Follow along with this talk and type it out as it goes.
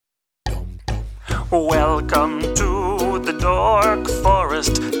Welcome to the Dork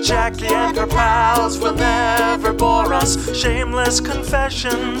Forest. Jackie and her pals will never bore us. Shameless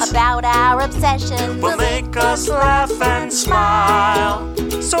confessions about our obsessions will make us laugh and smile.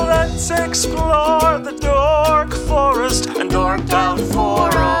 So let's explore the Dork Forest and dork out for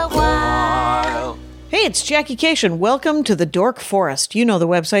a while. Hey, it's Jackie Cation. Welcome to the Dork Forest. You know the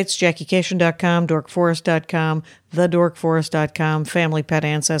websites, JackieCation.com, DorkForest.com, TheDorkForest.com,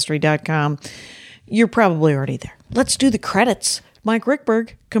 FamilyPetAncestry.com. You're probably already there. Let's do the credits. Mike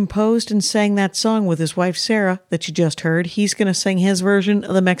Rickberg composed and sang that song with his wife Sarah that you just heard. He's going to sing his version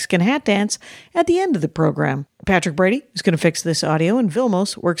of the Mexican hat dance at the end of the program. Patrick Brady is going to fix this audio, and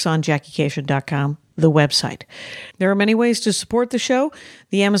Vilmos works on JackieCation.com, the website. There are many ways to support the show.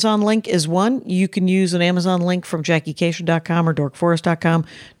 The Amazon link is one. You can use an Amazon link from JackieCation.com or DorkForest.com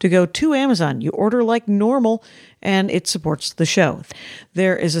to go to Amazon. You order like normal, and it supports the show.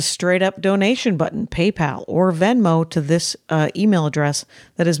 There is a straight-up donation button, PayPal or Venmo, to this email address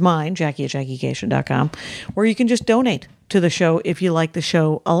that is mine, Jackie at JackieCation.com, where you can just donate to the show if you like the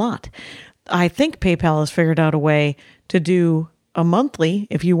show a lot. I think PayPal has figured out a way to do a monthly.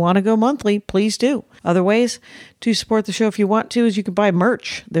 If you want to go monthly, please do. Other ways to support the show if you want to is you can buy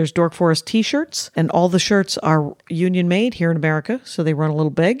merch. There's Dork Forest t-shirts, and all the shirts are union made here in America, so they run a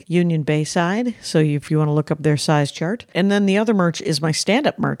little big. Union Bayside, so if you want to look up their size chart. And then the other merch is my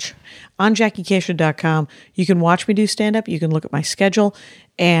stand-up merch. On JackieCation.com, you can watch me do stand-up, you can look at my schedule,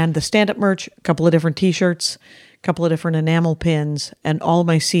 and the stand-up merch, a couple of different t-shirts, couple of different enamel pins, and all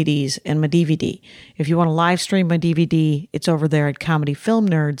my CDs and my DVD. If you want to live stream my DVD, it's over there at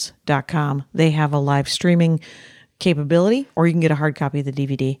comedyfilmnerds.com. They have a live streaming capability, or you can get a hard copy of the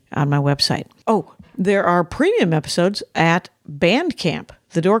DVD on my website. Oh, there are premium episodes at Bandcamp.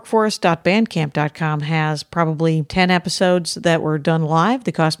 TheDorkForest.bandcamp.com has probably 10 episodes that were done live.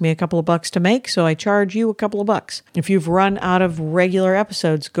 They cost me a couple of bucks to make, so I charge you a couple of bucks. If you've run out of regular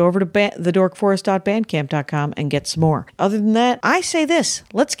episodes, go over to TheDorkForest.bandcamp.com and get some more. Other than that, I say this.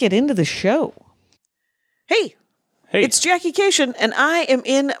 Let's get into the show. Hey, it's Jackie Cation, and I am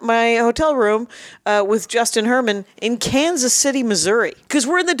in my hotel room with Justin Herrmann in Kansas City, Missouri. Because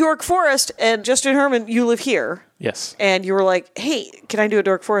we're in the Dork Forest, and Justin Herrmann, you live here. Yes. And you were like, hey, can I do a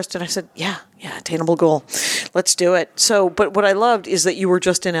Dork Forest? And I said, yeah, attainable goal. Let's do it. So, but what I loved is that you were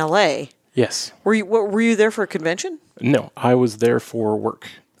just in L.A. Yes. Were you there for a convention? No, I was there for work.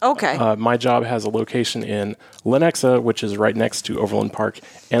 Okay. My job has a location in Lenexa, which is right next to Overland Park,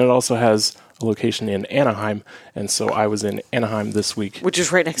 and it also has a location in Anaheim, and so I was in Anaheim this week. Which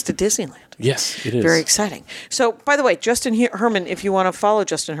is right next to Disneyland. Yes, it is. Very exciting. So, by the way, Justin Herrmann, if you want to follow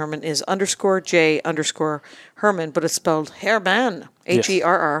Justin Herrmann, is _J_Herrmann, but it's spelled Herrmann,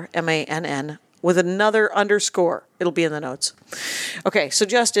 Herrmann, with another underscore. It'll be in the notes. Okay, so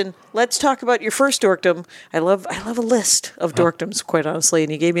Justin, let's talk about your first dorkdom. I love a list of dorkdoms, quite honestly,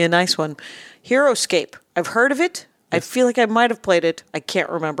 and you gave me a nice one. HEROSCAPE. I've heard of it. I feel like I might have played it. I can't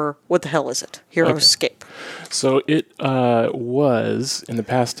remember. What the hell is it? HEROSCAPE. Okay. So it was, in the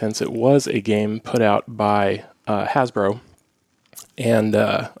past tense, it was a game put out by Hasbro. And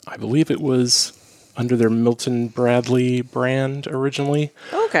I believe it was under their Milton Bradley brand originally.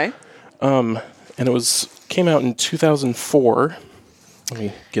 Okay. And it came out in 2004. Let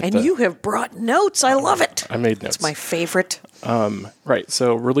me get And you have brought notes. I love it. I made notes. It's my favorite. Right.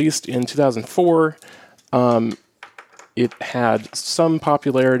 So released in 2004. It had some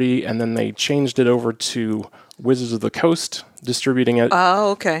popularity, and then they changed it over to Wizards of the Coast distributing it.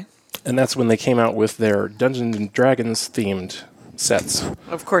 Oh, okay. And that's when they came out with their Dungeons and Dragons themed sets.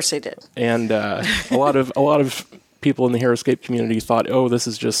 Of course they did. And a lot of people in the HEROSCAPE community thought, oh, this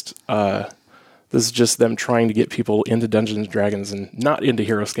is just them trying to get people into Dungeons and Dragons and not into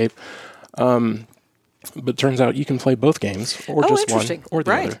HEROSCAPE. But it turns out you can play both games, or just one, or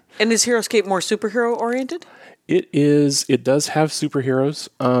the other. And is HEROSCAPE more superhero oriented? It is. It does have superheroes.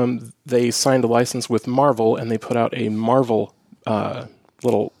 They signed a license with Marvel, and they put out a Marvel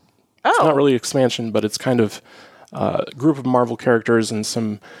little. It's not really expansion, but it's kind of a group of Marvel characters and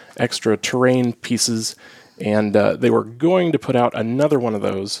some extra terrain pieces. And they were going to put out another one of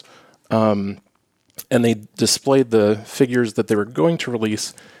those, and they displayed the figures that they were going to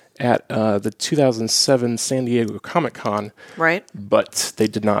release at the 2007 San Diego Comic-Con. Right. But they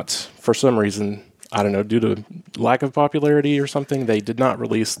did not, for some reason, I don't know, due to lack of popularity or something, they did not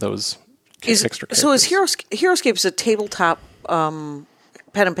release those extra characters. So is HEROSCAPE a tabletop pen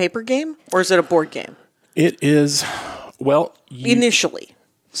and paper game, or is it a board game? It is, well... Initially.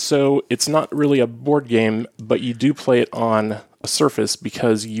 So it's not really a board game, but you do play it on a surface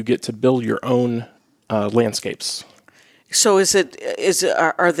because you get to build your own landscapes. So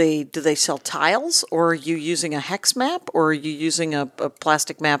do they sell tiles, or are you using a hex map, or are you using a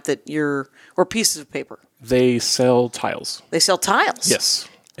plastic map or pieces of paper? They sell tiles. They sell tiles? Yes.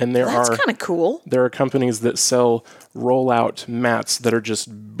 And That's kind of cool. There are companies that sell rollout mats that are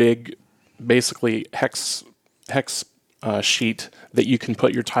just big, basically hex sheet that you can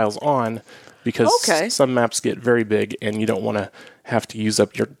put your tiles on, because some maps get very big and you don't want to have to use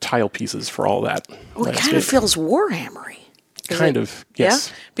up your tile pieces for all that. Well, it kind of feels Warhammery. Kind of, yes.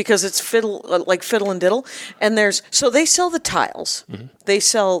 Yeah, because it's like fiddle and diddle. And so they sell the tiles. Mm-hmm. They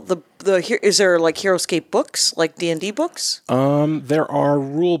sell is there like HEROSCAPE books, like D&D books? There are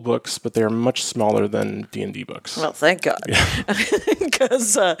rule books, but they are much smaller than D&D books. Well, thank God.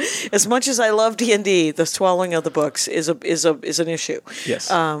 Because as much as I love D&D, the swallowing of the books is an issue. Yes.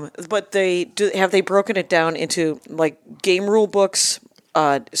 But have they broken it down into like game rule books,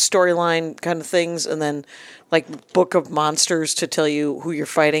 storyline kind of things, and then like book of monsters to tell you who you're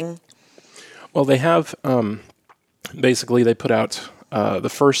fighting? Well, they have basically they put out the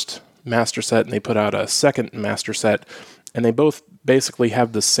first master set and they put out a second master set, and they both basically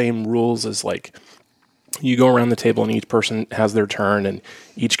have the same rules as like you go around the table and each person has their turn and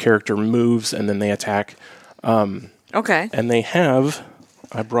each character moves and then they attack. Okay. And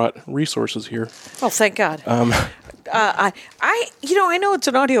I brought resources here. Oh, thank God. I know it's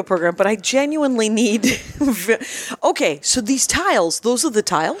an audio program, but I genuinely need. Okay, so these tiles, those are the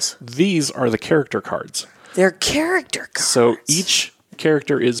tiles? These are the character cards. They're character cards. So each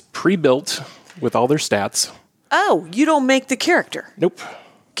character is pre-built with all their stats. Oh, you don't make the character? Nope.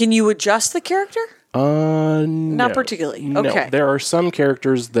 Can you adjust the character? No. Not particularly. Okay. No. There are some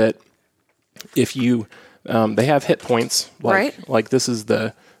characters that if you, they have hit points. Like this is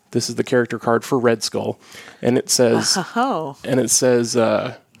the character card for Red Skull, and it says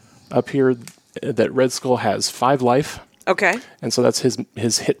up here that Red Skull has 5 life. Okay. And so that's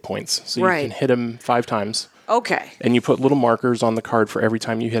his hit points. So you can hit him 5 times. Okay. And you put little markers on the card for every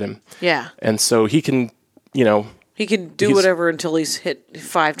time you hit him. Yeah. And so he can, he can do whatever until he's hit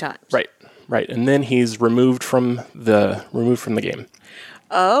 5 times. Right. And then he's removed from the game.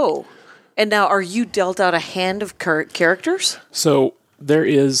 Oh. And now are you dealt out a hand of characters? So there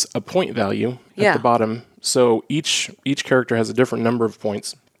is a point value at the bottom. So each character has a different number of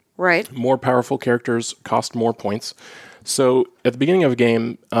points. Right. More powerful characters cost more points. So at the beginning of a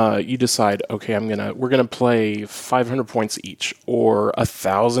game, you decide, okay, we're gonna play 500 points each, or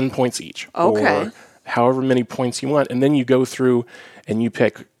 1,000 points each, or however many points you want, and then you go through and you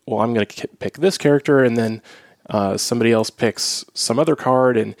pick. Well, I'm gonna pick this character, and then somebody else picks some other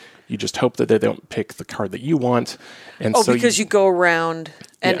card, and you just hope that they don't pick the card that you want. And so because you go around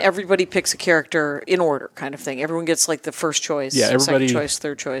and everybody picks a character in order, kind of thing. Everyone gets like the first choice, second choice,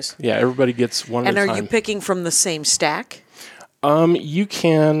 third choice. Yeah, everybody gets one at a time. And are you picking from the same stack? You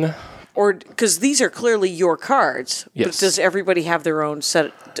can. Or because these are clearly your cards, yes. But does everybody have their own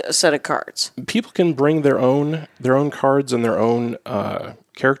set of cards? People can bring their own cards and their own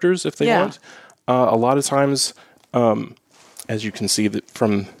characters if they want. A lot of times, as you can see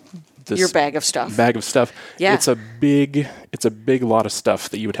from this your bag of stuff. Yeah. It's a big lot of stuff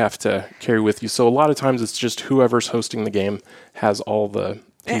that you would have to carry with you. So a lot of times it's just whoever's hosting the game has all the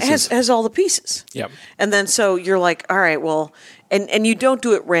pieces. Has all the pieces. Yeah. And then so you're like, all right, well, and you don't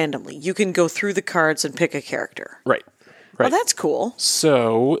do it randomly. You can go through the cards and pick a character. Right. Oh, that's cool.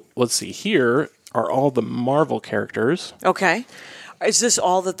 So let's see. Here are all the Marvel characters. Okay. Is this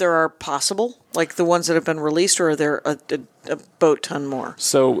all that there are possible? Like the ones that have been released, or are there a boat ton more?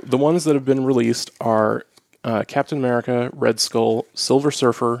 So the ones that have been released are Captain America, Red Skull, Silver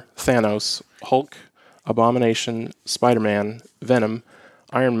Surfer, Thanos, Hulk, Abomination, Spider-Man, Venom,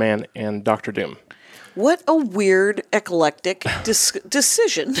 Iron Man, and Doctor Doom. What a weird, eclectic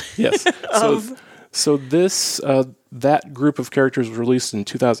decision. Yes. So this that group of characters was released in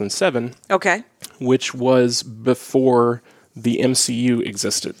 2007. Okay. Which was before the MCU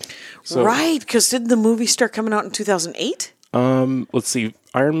existed. So, right, because didn't the movie start coming out in 2008? Let's see.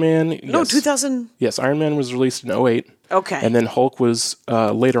 Iron Man... No, 2000... Yes, Iron Man was released in 2008. Okay. And then Hulk was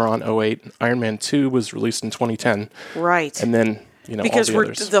later on 2008. Iron Man 2 was released in 2010. Right. And then, because all the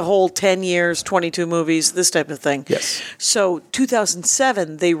others. The whole 10 years, 22 movies, this type of thing. Yes. So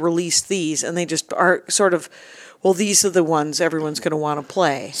 2007, they released these, and they just are sort of, well, these are the ones everyone's going to want to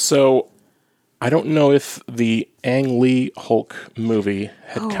play. So... I don't know if the Ang Lee Hulk movie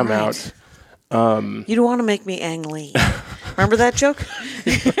had come out. You don't want to make me Ang Lee. Remember that joke?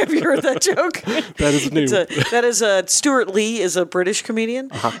 Have you heard that joke? That is new. That is Stuart Lee is a British comedian,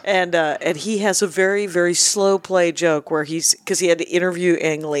 and he has a very, very slow play joke where because he had to interview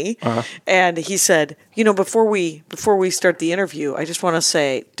Ang Lee, and he said, before we start the interview, I just want to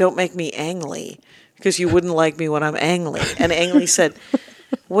say, don't make me Ang Lee, because you wouldn't like me when I'm Ang Lee. And Ang Lee said,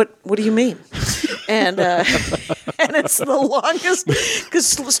 What do you mean? And it's the longest, because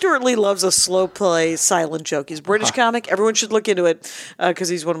Stuart Lee loves a slow play silent joke. He's a British comic. Everyone should look into it because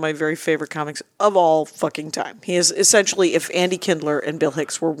he's one of my very favorite comics of all fucking time. He is essentially if Andy Kindler and Bill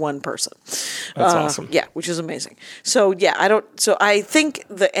Hicks were one person. That's awesome. Yeah, which is amazing. So I think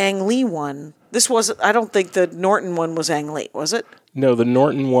the Ang Lee one. I don't think the Norton one was Ang Lee, was it? No, the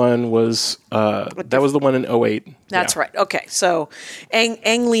Norton one was, that was the one in 2008. That's right. Okay, so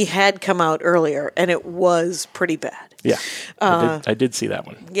Ang Lee had come out earlier, and it was pretty bad. Yeah, I did see that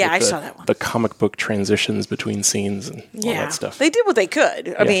one. Yeah, I saw that one. The comic book transitions between scenes and all that stuff. They did what they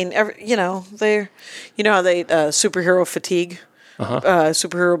could. I mean, how they superhero fatigue,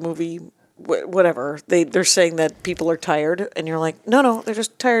 superhero movie. Whatever they're saying that people are tired, and you're like, no, they're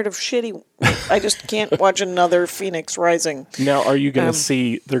just tired of shitty. I just can't watch another Phoenix Rising. Now, are you going to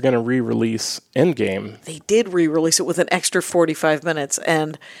see? They're going to re-release Endgame. They did re-release it with an extra 45 minutes,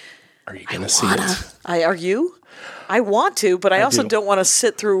 and are you going to see it? Are you? I want to, but I also don't want to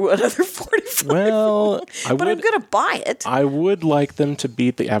sit through another 45. Well, I'm going to buy it. I would like them to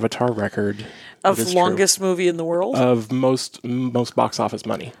beat the Avatar record. Of longest movie in the world? Of most box office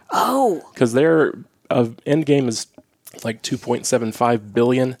money. Oh. Because Endgame is like $2.75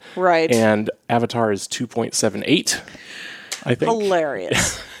 billion. Right. And Avatar is $2.78, I think.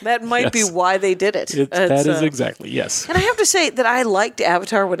 Hilarious. That might be why they did it. That is exactly, yes. And I have to say that I liked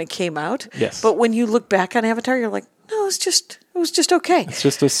Avatar when it came out. Yes. But when you look back on Avatar, you're like, no, it was just okay. It's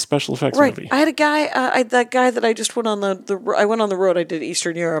just a special effects movie. I had a guy, that guy that I just went on I went on the road, I did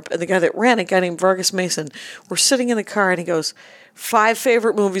Eastern Europe, and the guy that ran it, a guy named Vargas Mason, we're sitting in the car, and he goes, 5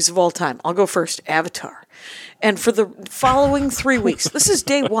 favorite movies of all time. I'll go first, Avatar. And for the following 3 weeks, this is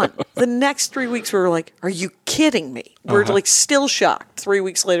day one. The next 3 weeks, we were like, are you kidding me? We're like still shocked 3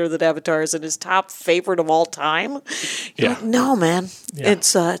 weeks later that Avatar is in his top favorite of all time. You're like, no, man. Yeah.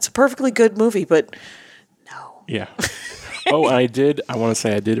 It's a perfectly good movie, but no. Yeah. Oh, I want to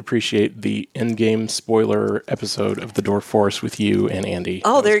say I did appreciate the Endgame spoiler episode of The Dork Forest with you and Andy.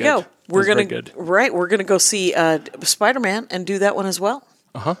 Oh, there you go. We're going to go see Spider-Man and do that one as well.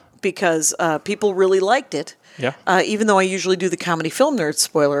 Because people really liked it. Yeah. Even though I usually do the comedy film nerd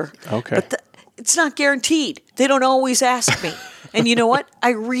spoiler. Okay. But it's not guaranteed. They don't always ask me. And you know what? I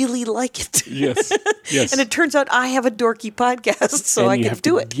really like it. Yes. And it turns out I have a dorky podcast, so I can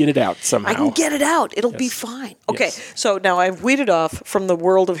do it. Get it out somehow. I can get it out. It'll be fine. Okay, so now I've weeded off from the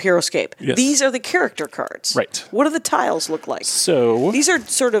world of HEROSCAPE. Yes. These are the character cards. Right. What do the tiles look like? So these are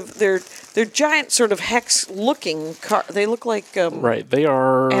sort of they're giant sort of hex looking cards. They look like right. They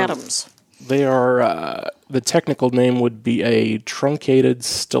are atoms. They are, the technical name would be a truncated,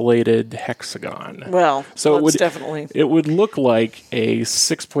 stellated hexagon. Well, so it would look like a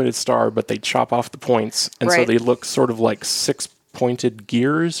 6-pointed star, but they chop off the points, and so they look sort of like 6-pointed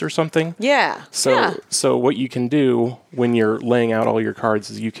gears or something. Yeah. So what you can do when you're laying out all your cards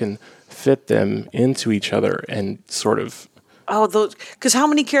is you can fit them into each other and sort of... Oh, those, because how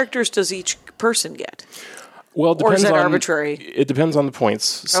many characters does each person get? Well, it depends or is that arbitrary? It depends on the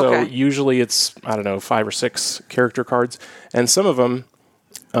points. So usually it's, 5 or 6 character cards. And some of them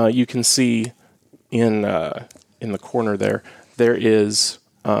you can see in the corner there is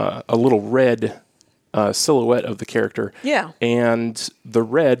a little red silhouette of the character. Yeah. And the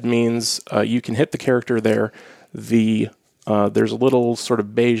red means you can hit the character there. There's a little sort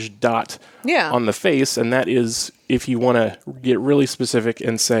of beige dot on the face, and that is if you want to get really specific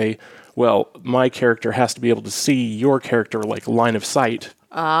and say, well, my character has to be able to see your character like line of sight.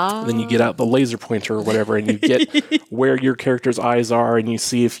 Then you get out the laser pointer or whatever, and you get where your character's eyes are, and you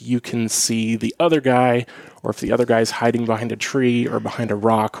see if you can see the other guy, or if the other guy's hiding behind a tree or behind a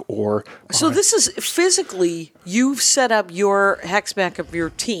rock. So this is physically, you've set up your hex map of your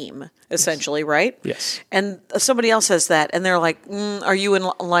team, essentially, right? Yes. And somebody else has that, and they're like, are you in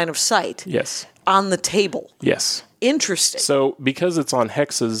line of sight? Yes. On the table. Yes. Interesting. So because it's on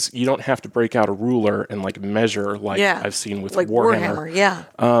hexes, you don't have to break out a ruler and like measure like I've seen with Warhammer. Yeah.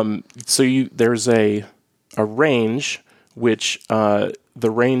 So there's a range, which the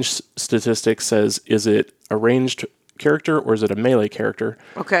range statistic says, is it a ranged character or is it a melee character?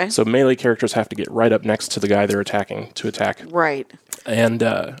 Okay. So melee characters have to get right up next to the guy they're attacking to attack. Right. And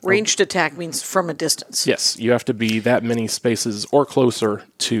ranged attack means from a distance. Yes, you have to be that many spaces or closer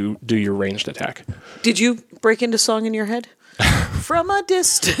to do your ranged attack. Did you break into song in your head? from a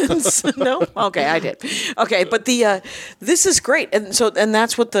distance. No? Okay, I did. Okay, but this is great. And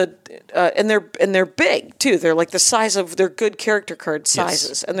that's what and they're big too. They're like the size of they're good character card sizes.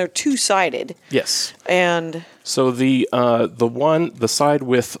 Yes. And they're two-sided. Yes. And so the side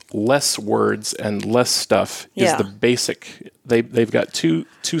with less words and less stuff is the basic. They've got two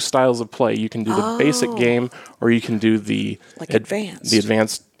styles of play. You can do the basic game, or you can do the advanced. The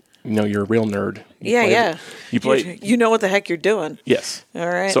advanced. You're a real nerd. You play. You know what the heck you're doing. Yes. All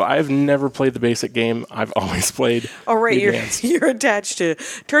right. So I've never played the basic game. I've always played. Oh, right. The advanced. You're attached to.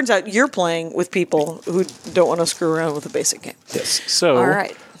 Turns out you're playing with people who don't want to screw around with the basic game. Yes. So. All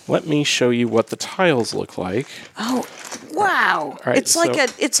right. Let me show you what the tiles look like. Oh, wow! Right, it's like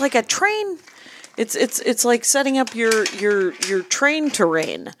a train. It's like setting up your train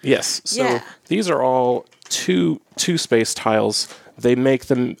terrain. Yes. So these are all two space tiles. They make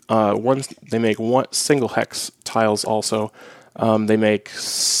them They make one single hex tiles also. They make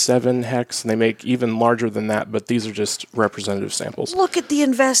 7 hex, and they make even larger than that. But these are just representative samples. Look at the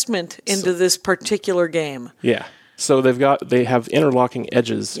investment into this particular game. Yeah. So they have interlocking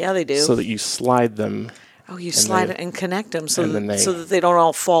edges. Yeah, they do. So that you slide them. Oh, you slide it and connect them so that they don't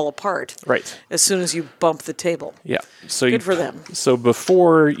all fall apart. Right. As soon as you bump the table. Yeah. So good for them. So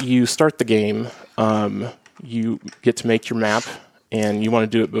before you start the game, you get to make your map, and you want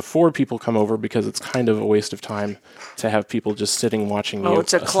to do it before people come over because it's kind of a waste of time to have people just sitting watching you. Oh,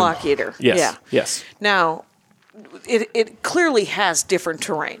 it's a clock eater. Yes. Yeah. Yes. Now, it clearly has different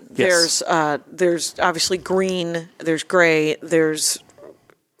terrain. Yes. There's obviously green, there's gray, there's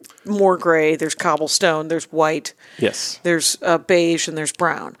more gray, there's cobblestone, there's white. Yes. There's beige, and there's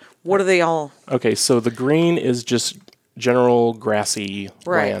brown. What are they all? Okay, so the green is just general grassy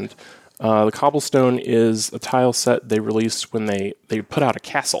land. The cobblestone is a tile set they released when they put out a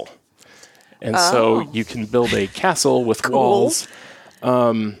castle. And so you can build a castle with walls.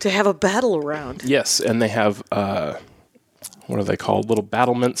 To have a battle around. Yes, and they have, what are they called? Little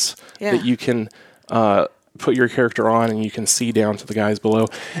battlements that you can put your character on, and you can see down to the guys below.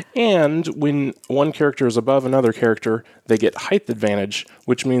 And when one character is above another character, they get height advantage,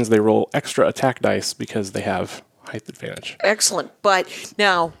 which means they roll extra attack dice because they have height advantage. Excellent. But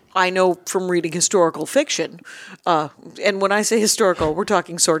now, I know from reading historical fiction, and when I say historical, we're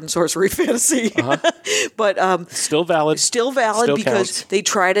talking sword and sorcery fantasy. But still valid. Still because counts. they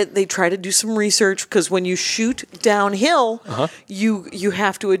try to do some research, because when you shoot downhill, you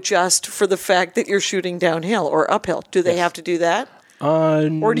have to adjust for the fact that you're shooting downhill or uphill. Do they have to do that?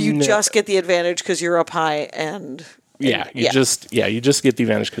 Or do you just get the advantage because you're up high and... You just get the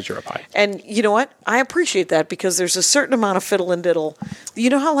advantage because you're up high. And you know what? I appreciate that, because there's a certain amount of fiddle and diddle.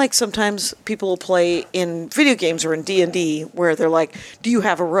 You know how like sometimes people will play in video games or in D&D where they're like, "Do you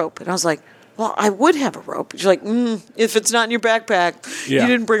have a rope?" And I was like, "Well, I would have a rope." You're like, "If it's not in your backpack, you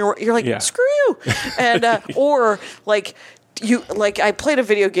didn't bring a rope." You're like, "Screw you!" And or like I played a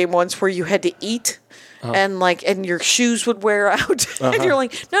video game once where you had to eat. And your shoes would wear out, and you're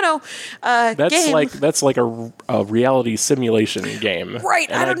like, no. That's like a reality simulation game, right?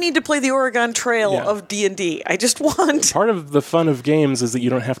 And I don't need to play the Oregon Trail of D&D. I just want. Part of the fun of games is that you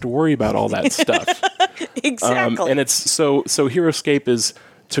don't have to worry about all that stuff. Exactly. And it's so HEROSCAPE is,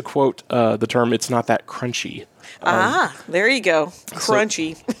 to quote the term, it's not that crunchy. There you go.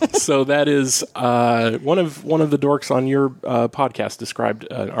 Crunchy. So that is one of the dorks on your podcast described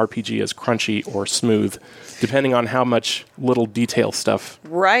an RPG as crunchy or smooth, depending on how much little detail stuff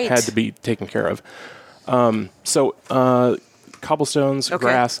had to be taken care of. Cobblestones,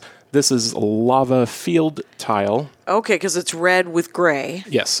 grass. This is lava field tile. Okay, because it's red with gray.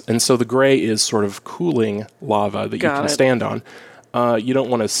 Yes, and so the gray is sort of cooling lava that you can stand on. You don't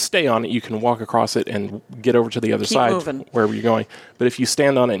want to stay on it. You can walk across it and get over to the other side, moving. Wherever you're going. But if you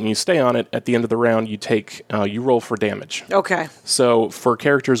stand on it and you stay on it, at the end of the round, you roll for damage. Okay. So for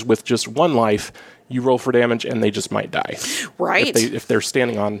characters with just 1 life, you roll for damage and they just might die. Right. If they're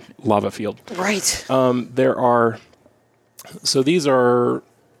standing on lava field. Right. These are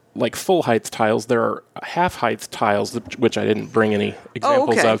like full height tiles. There are half height tiles, which I didn't bring any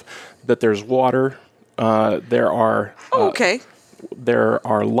examples of. But there's water. There are. There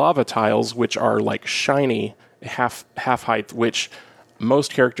are lava tiles, which are like shiny half height, which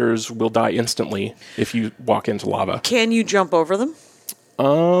most characters will die instantly if you walk into lava. Can you jump over them?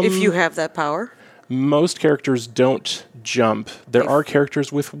 If you have that power? Most characters don't jump. There are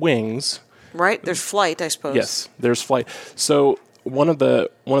characters with wings. Right? There's flight, I suppose. Yes, there's flight. So one of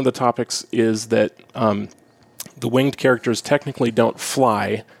the topics is that the winged characters technically don't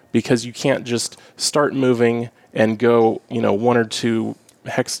fly, because you can't just start moving and go, 1 or 2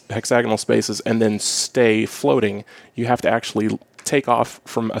 hexagonal spaces and then stay floating. You have to actually take off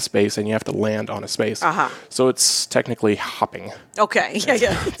from a space and you have to land on a space. So it's technically hopping. Okay.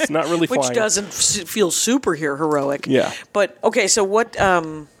 Yeah. It's not really flying. Which doesn't feel super heroic. Yeah. But, okay, so what...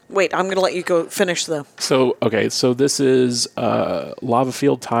 wait, I'm going to let you go finish the... So this is lava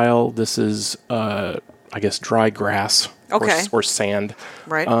field tile. This is, I guess, dry grass. Okay. Or sand.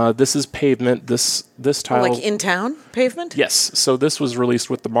 Right. This is pavement. This tile... like in-town pavement? Yes. So this was released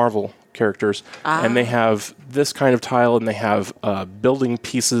with the Marvel characters. And they have this kind of tile, and they have building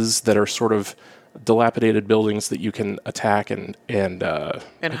pieces that are sort of dilapidated buildings that you can attack and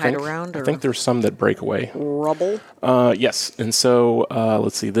hide around? I think there's some that break away. Rubble? Yes. And so,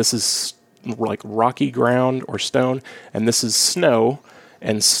 let's see. This is like rocky ground or stone, and this is snow.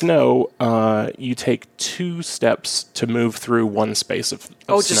 And snow, you take 2 steps to move through one space of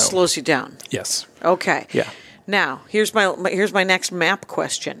snow. It just slows you down. Yes. Okay. Yeah. Now, here's my next map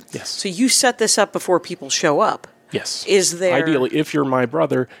question. Yes. So you set this up before people show up. Yes. Is there... Ideally, if you're my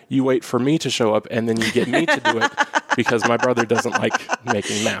brother, you wait for me to show up, and then you get me to do it, because my brother doesn't like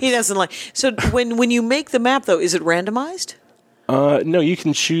making maps. He doesn't like... So when you make the map, though, is it randomized? No, you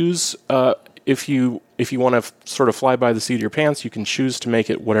can choose... If you want to sort of fly by the seat of your pants, you can choose to make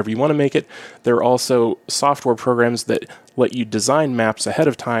it whatever you want to make it. There are also software programs that let you design maps ahead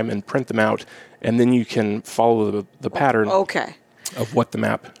of time and print them out, and then you can follow the pattern of what the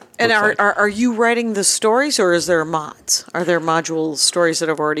map and looks like. Are you writing the stories, or is there mods? Are there module stories that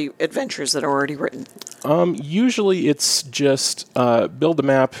have already... adventures that are already written? Usually it's just build a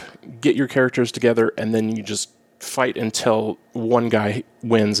map, get your characters together, and then you just fight until one guy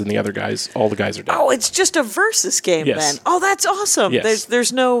wins and all the guys are dead. Oh, it's just a versus game then. Oh, that's awesome. Yes.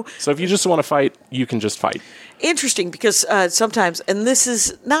 There's no... So if you just want to fight, you can just fight. Interesting, because sometimes, and this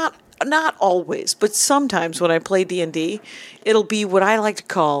is not always, but sometimes when I play D&D, it'll be what I like to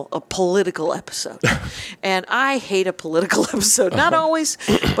call a political episode. And I hate a political episode. Not always,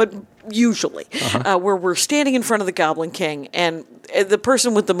 but usually, where we're standing in front of the Goblin King, and the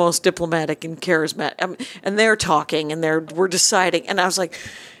person with the most diplomatic and charismatic, and they're talking, and we're deciding, and I was like,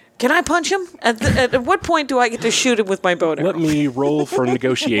 can I punch him? At what point do I get to shoot him with my bow and arrow? Let me roll for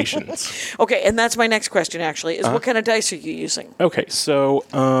negotiations. Okay, and that's my next question, actually, is what kind of dice are you using? Okay, so,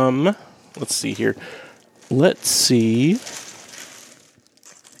 let's see here. Let's see.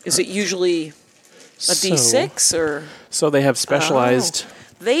 Is it usually a D6, or? So they have specialized...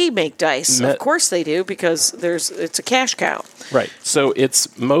 They make dice. Of course they do, because it's a cash cow. Right. So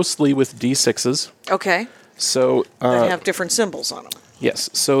it's mostly with D6s. Okay. So they have different symbols on them.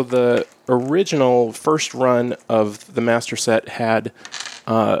 Yes. So the original first run of the master set had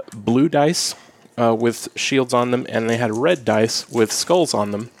blue dice with shields on them, and they had red dice with skulls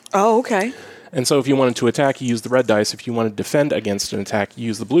on them. Oh, okay. And so if you wanted to attack, you use the red dice. If you wanted to defend against an attack, you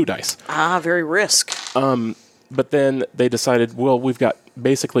use the blue dice. Very Risk. But then they decided, well, we've got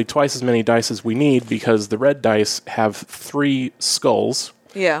basically twice as many dice as we need, because the red dice have 3 skulls.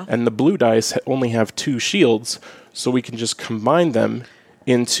 Yeah. And the blue dice only have 2 shields, so we can just combine them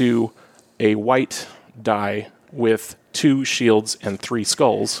into a white die with 2 shields and 3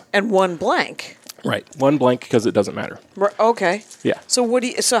 skulls. And 1 blank. Right. 1 blank, because it doesn't matter. Okay. Yeah.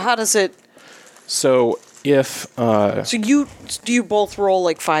 So how does it... So if... So do you both roll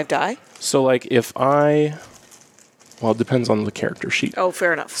like 5 die? So like if I... Well, it depends on the character sheet. Oh,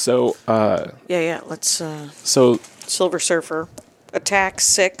 fair enough. So... Yeah, let's... So... Silver Surfer. Attack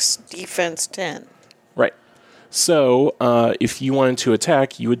 6, defense 10. Right. So, if you wanted to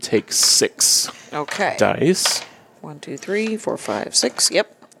attack, you would take 6 dice. 1, 2, 3, 4, 5, 6.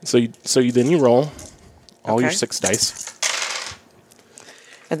 Yep. So you roll all your 6 dice.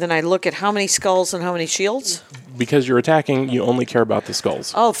 And then I look at how many skulls and how many shields. Because you're attacking, you only care about the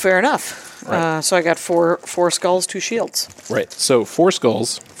skulls. Oh, fair enough. Right. So I got 4 skulls, 2 shields. Right. So 4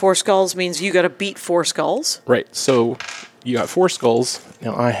 skulls. 4 skulls means you got to beat 4 skulls. Right. So you got 4 skulls.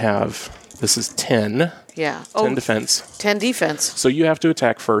 Now I have... This is 10. Yeah. 10 defense. 10 defense. So you have to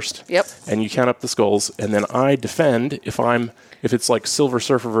attack first. Yep. And you count up the skulls, and then I defend if it's like Silver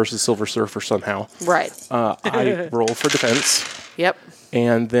Surfer versus Silver Surfer somehow. Right. I roll for defense. Yep.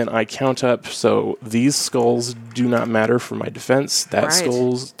 And then I count up, so these skulls do not matter for my defense.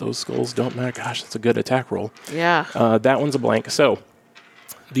 Those skulls don't matter. Gosh, that's a good attack roll. Yeah. That one's a blank. So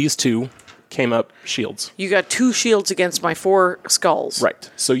these 2 came up shields. You got 2 shields against my 4 skulls. Right.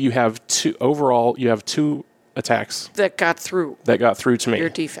 So you have 2 overall. You have 2 attacks that got through to me. Your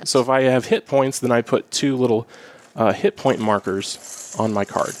defense. So if I have hit points, then I put 2 little hit point markers on my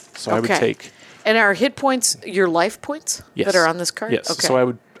card. So I would take. And are hit points your life points that are on this card? Yes. Okay.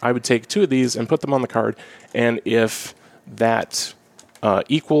 So I would take 2 of these and put them on the card, and if that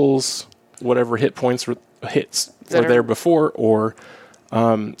equals whatever hits were there before, or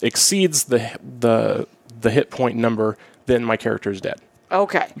exceeds the hit point number, then my character is dead.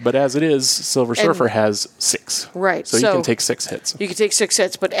 Okay. But as it is, Silver Surfer has 6. Right. So you can take 6 hits. You can take 6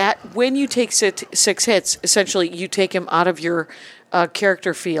 hits, but when you take 6 hits, essentially you take him out of your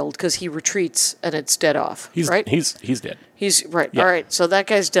character field because he retreats and it's dead off. Right? He's dead. He's right. Yeah. All right. So that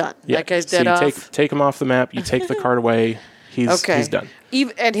guy's done. Yeah. That guy's dead off. So you take him off the map. You take the card away. He's done.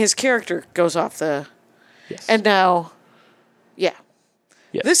 And his character goes off the. Yes. And now, yeah.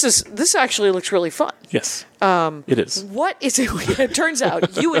 Yes. This actually looks really fun. Yes. It is. What is it? It turns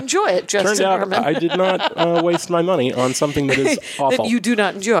out you enjoy it, Justin. Turns out Herrmann. I did not waste my money on something that is awful. That you do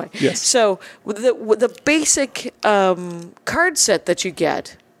not enjoy. Yes. So with the basic card set that you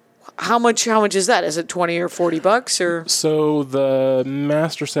get, how much is that? Is it $20 or $40 or? So the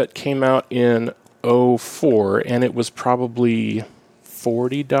master set came out in 2004, and it was probably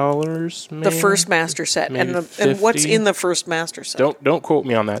 $40. Maybe? The first master set, and what's in the first master set? Don't quote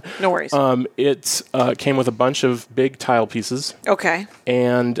me on that. No worries. It came with a bunch of big tile pieces. Okay.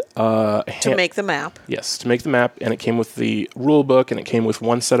 And to make the map. Yes, to make the map, and it came with the rule book, and it came with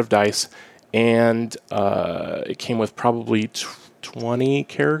one set of dice, and it came with probably 20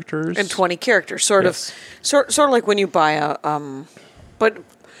 characters. And 20 characters, sort of like when you buy a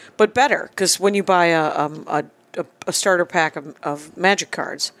but better, because when you buy a starter pack of Magic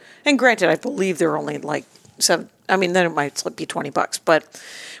cards, and granted, I believe they're only like 7. I mean, then it might be $20,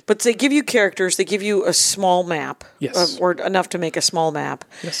 but they give you characters. They give you a small map, yes, or enough to make a small map,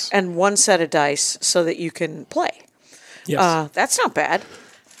 yes, and one set of dice so that you can play. Yes, that's not bad,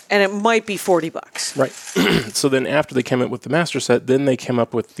 and it might be $40. Right. So then, after they came up with the master set, then they came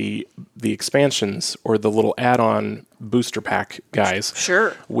up with the expansions, or the little add-on booster pack guys.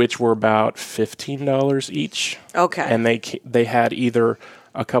 Sure. Which were about $15 each. Okay. And they had either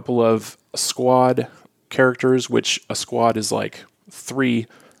a couple of squad characters, which a squad is like 3,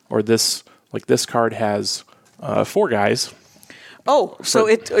 or this card has 4 guys. Oh, so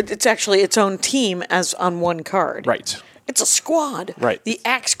it's actually its own team as on one card. Right. It's a squad. Right. The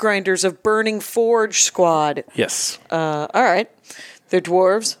Axe Grinders of Burning Forge squad. Yes. All right. They're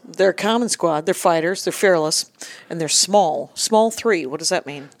dwarves. They're a common squad. They're fighters. They're fearless. And they're small. Small 3. What does that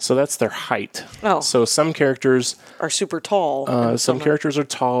mean? So that's their height. Oh. So some characters are super tall. Some characters are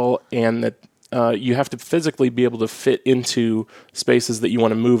tall, and that you have to physically be able to fit into spaces that you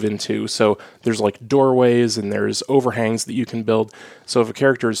want to move into. So there's like doorways and there's overhangs that you can build. So if a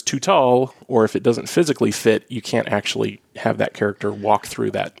character is too tall, or if it doesn't physically fit, you can't actually have that character walk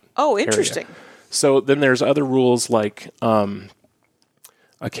through that. Oh, interesting. Area. So then there's other rules, like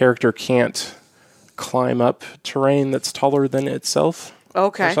a character can't climb up terrain that's taller than itself.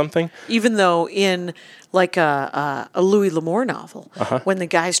 Okay. Or something. Even though in like a Louis L'Amour novel, when the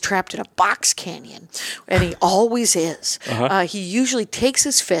guy's trapped in a box canyon, and he always is, he usually takes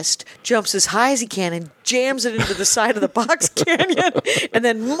his fist, jumps as high as he can, and jams it into the side of the box canyon, and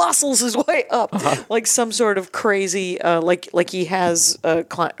then muscles his way up like some sort of crazy, like he has a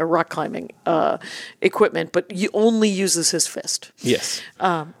rock climbing equipment, but he only uses his fist. Yes.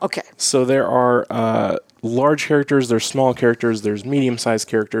 Okay. So there are large characters, there's small characters, there's medium-sized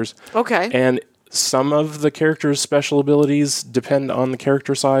characters. Okay. And some of the characters' special abilities depend on the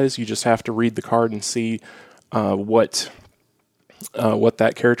character size. You just have to read the card and see what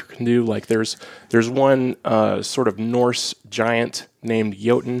that character can do. Like there's one sort of Norse giant named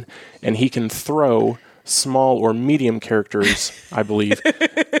Jotun, and he can throw small or medium characters, I believe,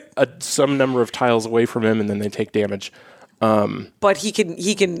 some number of tiles away from him, and then they take damage. But he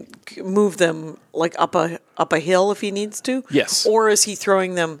can move them like up a hill if he needs to? Yes. Or is he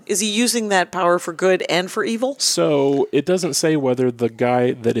throwing them? Is he using that power for good and for evil? So it doesn't say whether the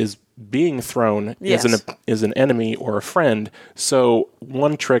guy that is being thrown is an enemy or a friend. So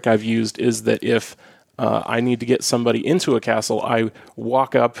one trick I've used is that if I need to get somebody into a castle, I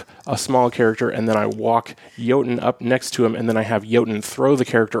walk up a small character, and then I walk Jotun up next to him, and then I have Jotun throw the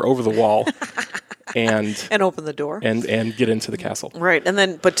character over the wall. And open the door and get into the castle. Right, and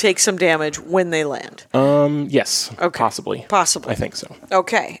then but take some damage when they land. Yes. Okay. Possibly. I think so.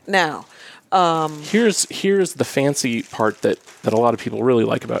 Okay. Now, here's the fancy part that a lot of people really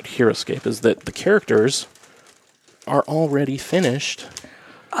like about HEROSCAPE is that the characters are already finished.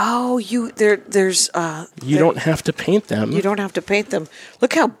 Oh, you don't have to paint them. You don't have to paint them.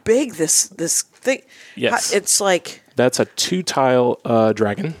 Look how big this thing. Yes. It's like that's a 2-tile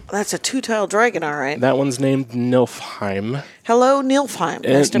dragon. That's a 2-tile dragon, all right. That one's named Nilfheim. Hello, Nilfheim.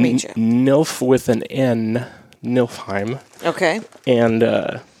 Nice to meet you. Nilf with an N, Nilfheim. Okay. And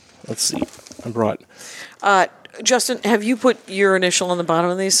let's see. I brought. Justin, have you put your initial on the bottom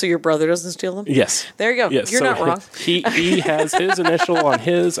of these so your brother doesn't steal them? Yes. There you go. Yes. You're So not wrong. He has his initial on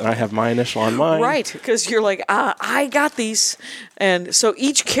his, and I have my initial on mine. Right, because you're like, I got these, and so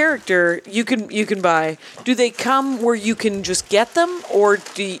each character you can buy. Do they come where you can just get them, or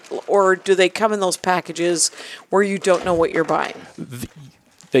do they come in those packages where you don't know what you're buying?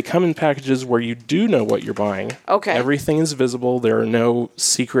 They come in packages where you do know what you're buying. Okay. Everything is visible. There are no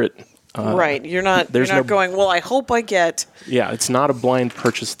secret. Right. You're not going, well, I hope I get. Yeah, it's not a blind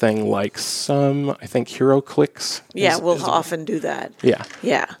purchase thing like some, I think, HeroClix. We'll often do that. Yeah.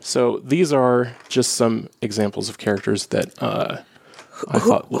 Yeah. So these are just some examples of characters that I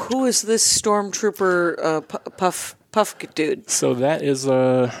thought. Who is this Stormtrooper Puff dude? So that is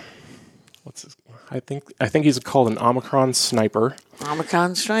what's his? I think he's called an Omicron Sniper.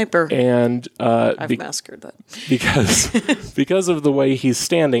 Omicron Sniper. And I've massacred that. because of the way he's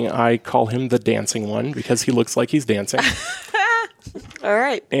standing, I call him the dancing one because he looks like he's dancing. All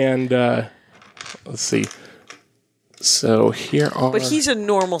right. And let's see. So here are. But he's a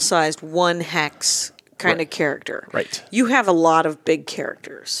normal-sized one hex kind of character. Right. You have a lot of big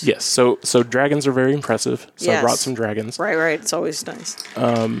characters. Yes. So dragons are very impressive. So I brought some dragons. Right. It's always nice.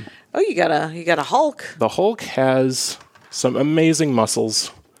 You got a Hulk. The Hulk has some amazing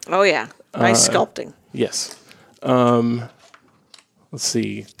muscles. Oh yeah, nice sculpting. Yes. Let's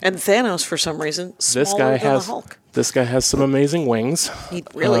see. And Thanos, for some reason, smaller than the Hulk. This guy has some amazing wings. He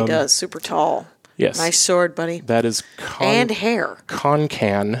really does. Super tall. Yes. Nice sword, buddy. That is and hair.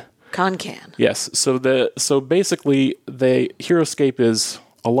 Concan. Yes. So basically, HEROSCAPE is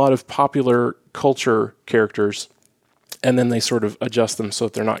a lot of popular culture characters. And then they sort of adjust them so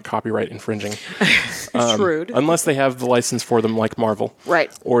that they're not copyright infringing. Shrewd. Unless they have the license for them like Marvel.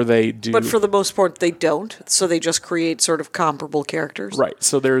 Right. Or they do. But for the most part, they don't. So they just create sort of comparable characters. Right.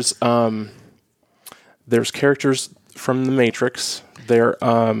 So there's characters from the Matrix. They're...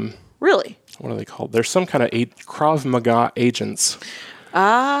 Really? What are they called? They're some kind of Krav Maga agents.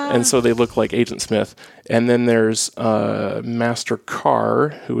 And so they look like Agent Smith. And then there's Master Carr,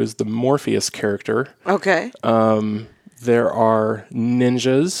 who is the Morpheus character. Okay. There are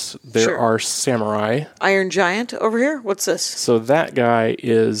ninjas. There are samurai. Iron Giant over here? What's this? So that guy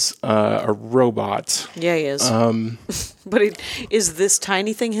is a robot. Yeah, he is. But is this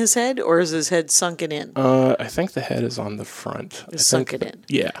tiny thing his head, or is his head sunken in? I think the head is on the front. It's sunken in.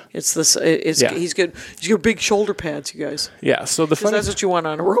 Yeah. It's this. He's got big shoulder pads, you guys. Yeah. So that's what you want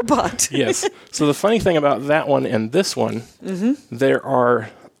on a robot. Yes. So the funny thing about that one and this one, there are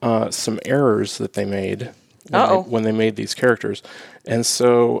some errors that they made. When they made these characters. And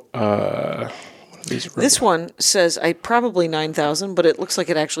so, this one says, probably 9,000, but it looks like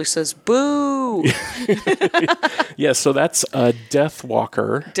it actually says, boo! Yeah, so that's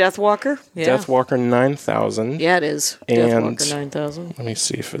Deathwalker. Deathwalker? Yeah. Deathwalker 9,000. Yeah, it is. And Deathwalker 9,000. Let me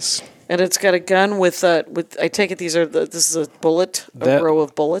see if it's... And it's got a gun with I take it this is a bullet, row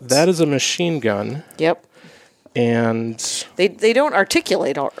of bullets? That is a machine gun. Yep. And they don't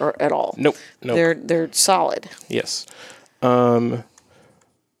articulate at all. Nope. They're solid. Yes. I'm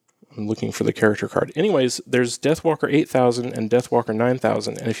looking for the character card. Anyways, there's Deathwalker 8,000 and Deathwalker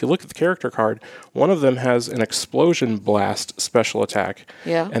 9,000. And if you look at the character card, one of them has an explosion blast special attack.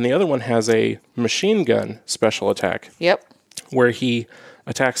 Yeah. And the other one has a machine gun special attack. Yep. Where he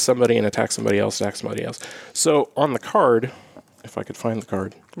attacks somebody and attacks somebody else, So on the card, if I could find the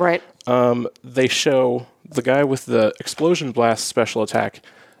card. Right. They show the guy with the explosion blast special attack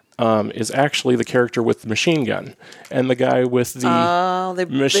is actually the character with the machine gun. And the guy with the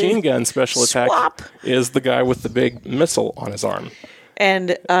machine gun special attack is the guy with the big missile on his arm.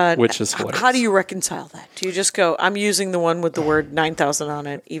 And which is hilarious. How do you reconcile that? Do you just go, I'm using the one with the word 9,000 on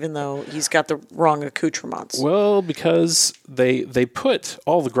it, even though he's got the wrong accoutrements? Well, because they put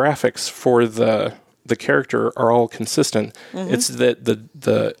all the graphics for the character are all consistent. It's that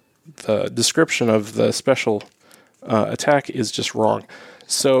the description of the special attack is just wrong.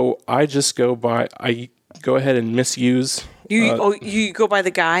 So I just go ahead and misuse. You go by the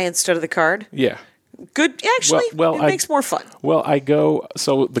guy instead of the card? Yeah. Good. Actually, it makes more fun. Well,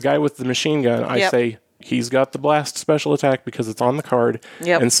 so the guy with the machine gun, I say, he's got the blast special attack because it's on the card.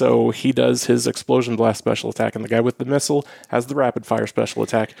 Yep. And so he does his explosion blast special attack. And the guy with the missile has the rapid fire special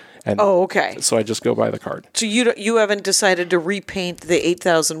attack. And okay. So I just go by the card. So you haven't decided to repaint the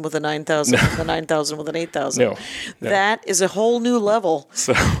 8,000 with a 9,000 and the 9,000 with an 8,000. No. That is a whole new level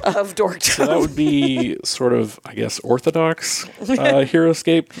of dorkdom. So that would be sort of, I guess, orthodox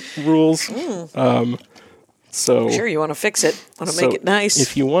HEROSCAPE rules. So sure, you want to fix it. Want to make it nice.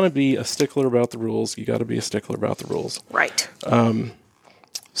 If you want to be a stickler about the rules, you got to be a stickler about the rules. Right.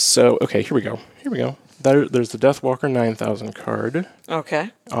 So, okay, here we go. There's the Deathwalker 9000 card.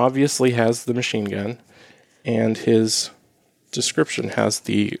 Okay. Obviously has the machine gun, and his description has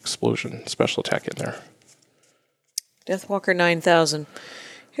the explosion special attack in there. Deathwalker 9000.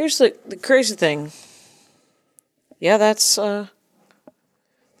 Here's the crazy thing. Yeah, that's the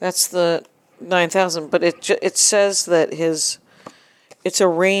 9000, but it says that it's a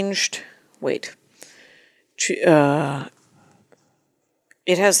ranged. Wait. It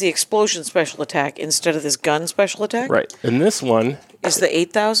has the explosion special attack instead of this gun special attack. Right, and this one is the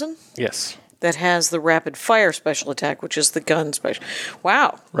 8000. Yes. That has the rapid fire special attack, which is the gun special.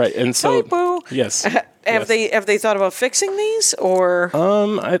 Wow. Right, and so typo. Yes. Have they thought about fixing these or?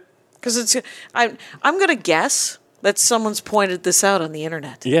 Because I'm gonna guess that someone's pointed this out on the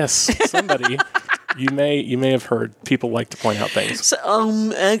internet. Yes, somebody. You may have heard people like to point out things.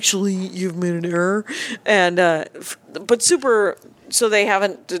 So, actually, you've made an error, and but super. So they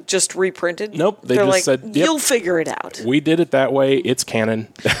haven't just reprinted. Nope, They're just said, yep, you'll figure it out. We did it that way. It's canon.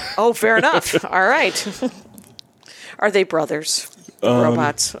 Oh, fair enough. All right. Are they brothers? The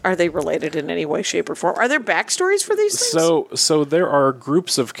robots? Are they related in any way, shape, or form? Are there backstories for these things? So there are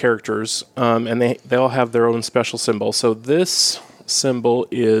groups of characters, and they all have their own special symbol. So this symbol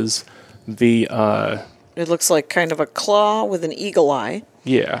is the. It looks like kind of a claw with an eagle eye.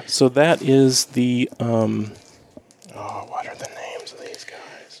 Yeah. So that is the. What are the names of these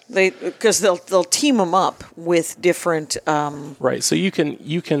guys? Because they'll team them up with different. Right. So you can.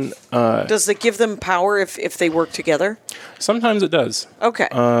 Does it give them power if they work together? Sometimes it does. Okay.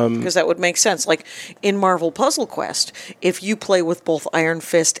 Because that would make sense. Like in Marvel Puzzle Quest, if you play with both Iron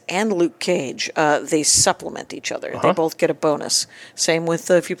Fist and Luke Cage, they supplement each other. They both get a bonus. Same with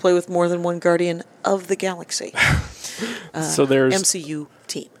if you play with more than one Guardian of the Galaxy. So there's MCU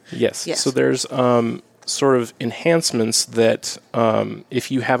team. Yes. So there's sort of enhancements that if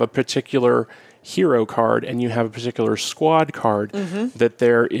you have a particular hero card and you have a particular squad card, that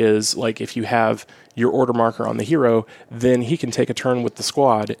there is, like, if you have your order marker on the hero, then he can take a turn with the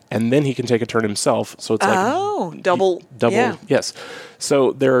squad, and then he can take a turn himself. So it's like double. Yeah. Yes.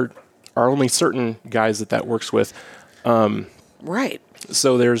 So there are only certain guys that works with. Right.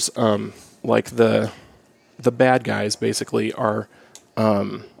 So there's like the bad guys basically are.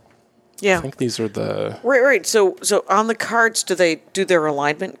 Yeah. I think these are the... Right. So on the cards, do they do their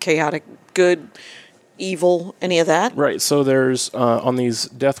alignment? Chaotic, good, evil, any of that? Right. So there's, on these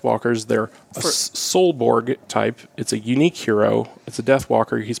Deathwalkers, they're a Soulborg type. It's a unique hero. It's a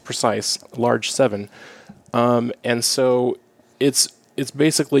Deathwalker. He's precise, large 7. And so it's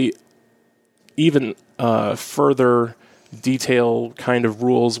basically even further detail kind of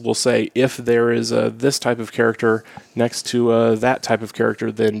rules will say if there is this type of character next to that type of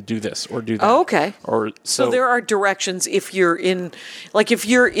character, then do this or do that. Oh, okay. Or so there are directions if you're in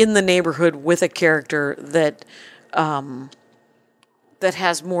the neighborhood with a character that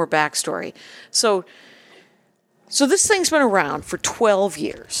has more backstory. So this thing's been around for 12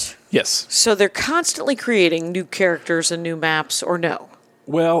 years. Yes. So they're constantly creating new characters and new maps, or no?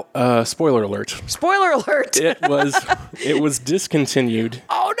 Well, spoiler alert. Spoiler alert! It was discontinued.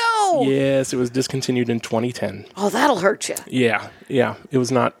 Oh no! Yes, it was discontinued in 2010. Oh, that'll hurt you. Yeah, it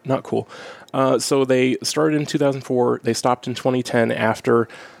was not cool. So they started in 2004. They stopped in 2010 after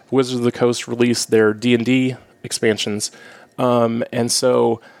Wizards of the Coast released their D&D expansions, and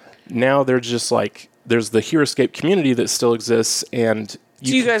so now they're just like there's the HEROSCAPE community that still exists, and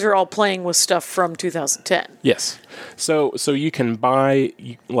you guys are all playing with stuff from 2010. Yes. So you can buy,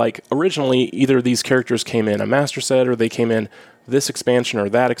 like, originally either these characters came in a master set or they came in this expansion or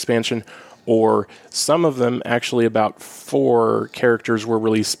that expansion, or some of them, actually about 4 characters were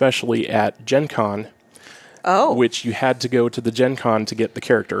released specially at Gen Con. Oh. Which you had to go to the Gen Con to get the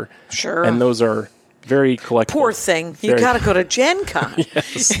character. Sure. And those are very collectible. Poor thing. You got to go to Gen Con.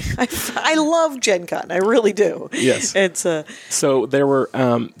 Yes. I love Gen Con. I really do. Yes. It's So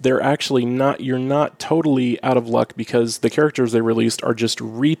they're actually not, you're not totally out of luck because the characters they released are just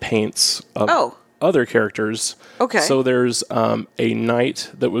repaints of other characters. Okay. So there's a knight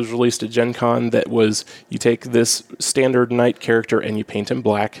that was released at Gen Con that was, you take this standard knight character and you paint him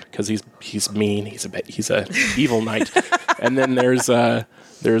black because he's mean. He's a evil knight. And then there's a...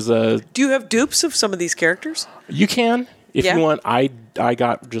 Do you have dupes of some of these characters? You can. If you want, I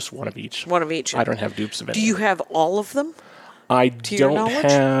got just one of each. One of each. I don't have dupes of any. Do you have all of them? I don't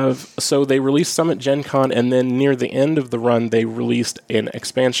have. So they released some at Gen Con, and then near the end of the run, they released an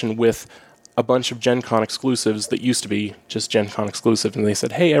expansion with a bunch of Gen Con exclusives that used to be just Gen Con exclusive, and they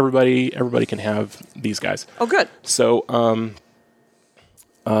said, "Hey, everybody can have these guys." Oh, good. So,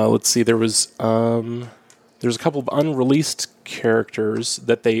 let's see. There's a couple of unreleased characters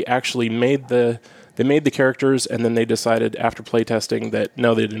that they actually made the they made the characters, and then they decided after playtesting that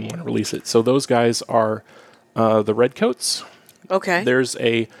no, they didn't want to release it. So those guys are the Redcoats. Okay. There's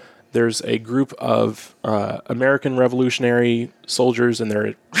a group of American Revolutionary soldiers, and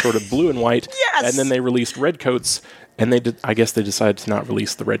they're sort of blue and white. Yes! And then they released Redcoats, and I guess they decided to not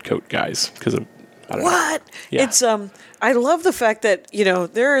release the Redcoat guys because of, I don't know. What? Yeah. It's I love the fact that,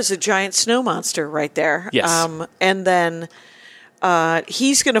 there is a giant snow monster right there. Yes. And then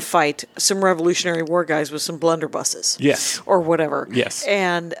he's going to fight some Revolutionary War guys with some blunderbusses. Yes. Or whatever. Yes.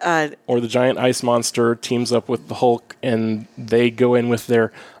 And Or the giant ice monster teams up with the Hulk, and they go in with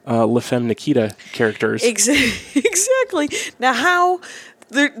their La Femme Nikita characters. exactly. Now,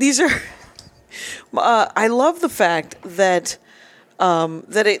 these are. I love the fact that.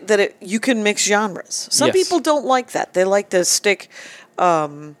 You can mix genres. Some Yes. people don't like that. They like to stick.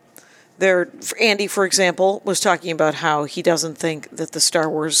 Andy, for example, was talking about how he doesn't think that the Star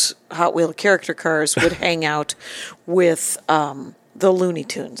Wars Hot Wheel character cars would hang out with the Looney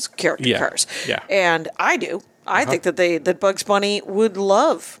Tunes character cars. Yeah. And I do. I think that Bugs Bunny would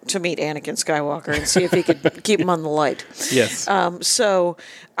love to meet Anakin Skywalker and see if he could keep him on the light. Yes. So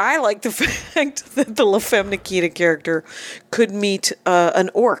I like the fact that the La Femme Nikita character could meet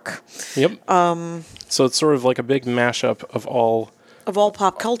an orc. Yep. So it's sort of like a big mashup of all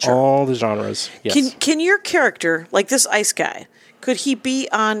pop culture. all the genres. Yes. Can your character, like this ice guy, could he be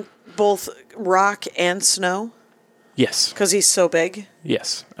on both rock and snow? Yes. Because he's so big?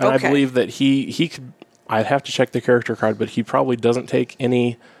 Yes. And Okay. I believe that he could. I'd have to check the character card, but he probably doesn't take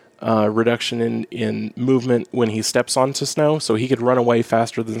any reduction in movement when he steps onto snow, so he could run away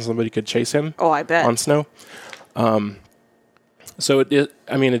faster than somebody could chase him. Oh, I bet. On snow. So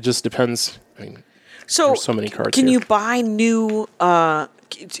it just depends. I mean, So, there's so many cards can here. you buy new?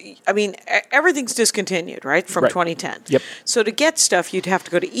 Everything's discontinued, right, from Right. 2010. Yep. So to get stuff, you'd have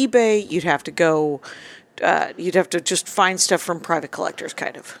to go to eBay. You'd have to go. You'd have to just find stuff from private collectors,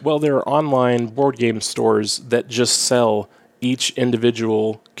 kind of. Well, there are online board game stores that just sell each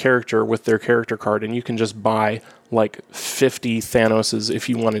individual character with their character card, and you can just buy like 50 Thanoses if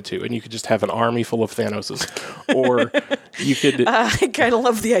you wanted to, and you could just have an army full of Thanoses. Or you could I kind of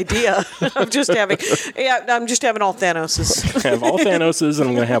love the idea of just having. Yeah, I'm just having all Thanoses. have all Thanoses, and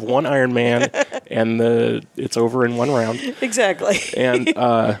I'm going to have one Iron Man, and it's over in one round. Exactly.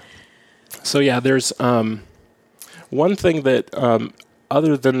 And so yeah, there's one thing that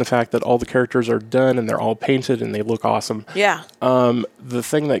other than the fact that all the characters are done and they're all painted and they look awesome. Yeah. The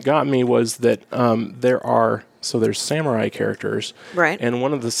thing that got me was that there's samurai characters. Right. And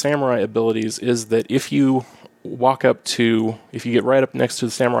one of the samurai abilities is that if you get right up next to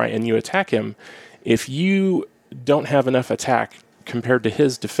the samurai and you attack him, if you don't have enough attack compared to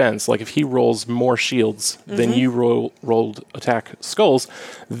his defense, like if he rolls more shields than you rolled attack skulls,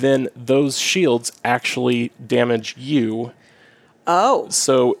 then those shields actually damage you. Oh.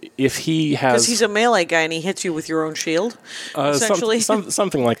 So if he has... Because he's a melee guy and he hits you with your own shield, essentially.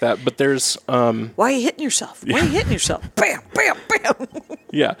 Something like that. But there's... Why are you hitting yourself? Why are you hitting yourself? Bam, bam, bam.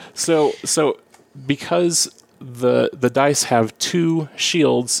 Yeah. So because the dice have 2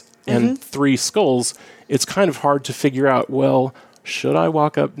 shields and 3 skulls, it's kind of hard to figure out, well, should I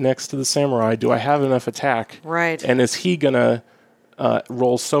walk up next to the samurai? Do I have enough attack? Right. And is he going to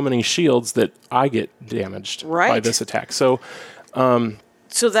roll so many shields that I get damaged by this attack? So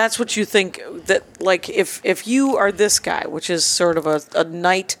that's what you think, that like if you are this guy, which is sort of a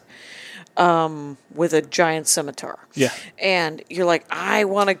knight with a giant scimitar. Yeah. And you're like, I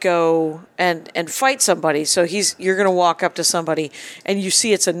want to go and fight somebody. So you're going to walk up to somebody and you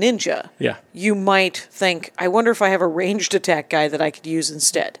see it's a ninja. Yeah. You might think, I wonder if I have a ranged attack guy that I could use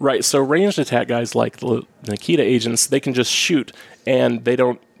instead. Right. So ranged attack guys like the Nikita agents, they can just shoot and they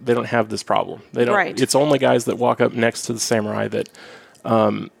don't have this problem. They don't. Right. It's only guys that walk up next to the samurai that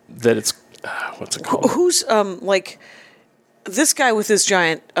it's what's it called? Who's like this guy with this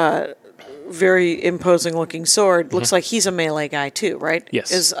giant very imposing looking sword looks like he's a melee guy too, right?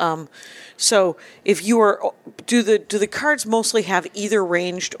 Yes. So if you are, do the cards mostly have either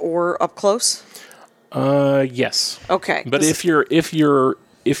ranged or up close? Yes. Okay. But if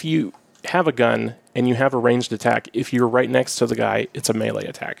you have a gun and you have a ranged attack, if you're right next to the guy, it's a melee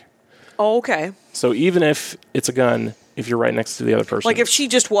attack. Oh, okay. So even if it's a gun, if you're right next to the other person, Like if she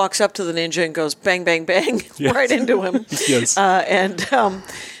just walks up to the ninja and goes bang, bang, bang right into him. Yes.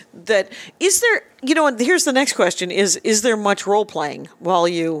 That is there. And here's the next question: is there much role playing while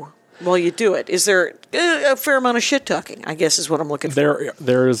you do it? Is there a fair amount of shit talking? I guess is what I'm looking for.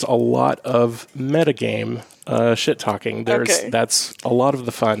 There is a lot of metagame shit talking. Okay. That's a lot of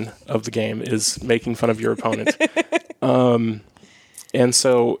the fun of the game is making fun of your opponent. And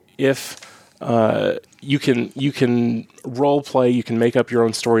so if you can role play, you can make up your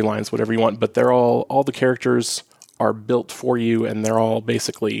own storylines, whatever you want, but they're all the characters are built for you, and they're all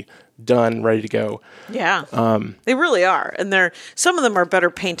basically done, ready to go. Yeah, they really are, and some of them are better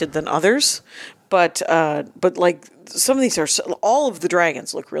painted than others, but like some of these all of the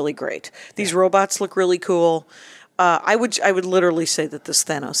dragons look really great. These robots look really cool. I would literally say that this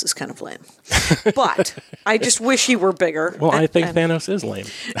Thanos is kind of lame, but I just wish he were bigger. Well, I think Thanos is lame.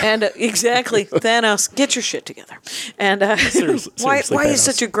 And exactly, Thanos, get your shit together. And why is Thanos.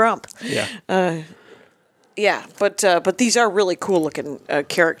 such a grump? Yeah. Yeah, but these are really cool looking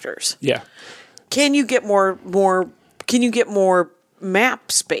characters. Yeah. Can you get more? Can you get more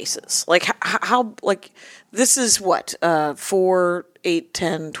map spaces? Like how? Like this is what 4, 8,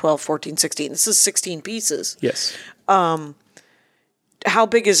 10, 12, 14, 16. This is 16 pieces. Yes. How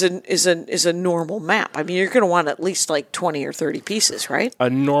big is a normal map? I mean, you're going to want at least like 20 or 30 pieces, right? A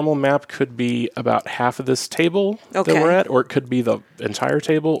normal map could be about half of this table that we're at, or it could be the entire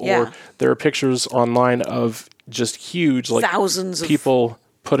table, or there are pictures online of just huge, like thousands of people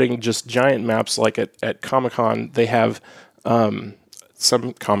putting just giant maps. Like at Comic-Con, they have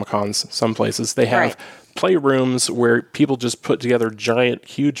some Comic-Cons, some places, they have playrooms where people just put together giant,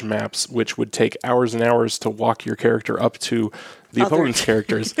 huge maps, which would take hours and hours to walk your character up to the opponent's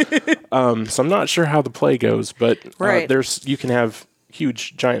characters. So I'm not sure how the play goes, but you can have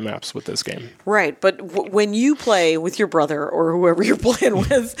huge, giant maps with this game. Right, but when you play with your brother or whoever you're playing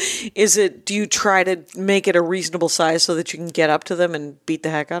with, do you try to make it a reasonable size so that you can get up to them and beat the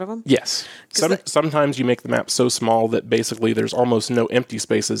heck out of them? Yes. Sometimes you make the map so small that basically there's almost no empty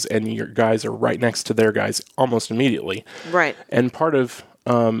spaces, and your guys are right next to their guys almost immediately. Right. And part of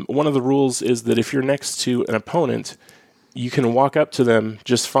one of the rules is that if you're next to an opponent, you can walk up to them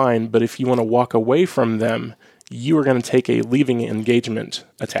just fine, but if you want to walk away from them, you are going to take a leaving engagement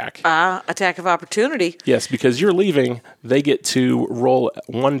attack. Attack of opportunity. Yes, because you're leaving, they get to roll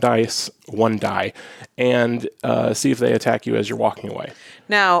one die, and see if they attack you as you're walking away.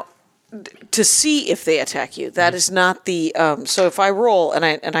 Now, to see if they attack you, that is not the. So if I roll and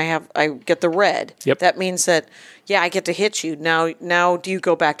I get the red, that means that I get to hit you. Now, do you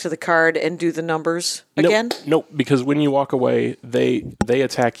go back to the card and do the numbers again? Nope, because when you walk away, they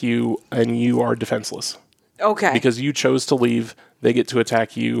attack you and you are defenseless. Okay. Because you chose to leave, they get to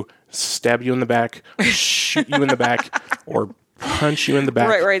attack you, stab you in the back, shoot you in the back, or punch you in the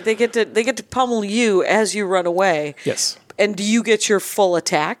back. Right. They get to pummel you as you run away. Yes. And do you get your full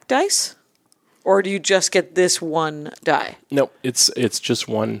attack dice? Or do you just get this one die? No, it's just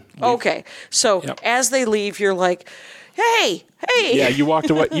one. Okay. So as they leave, you're like, hey. Yeah, you walked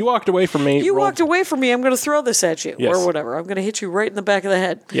away. You walked away from me. Walked away from me. I'm going to throw this at you or whatever. I'm going to hit you right in the back of the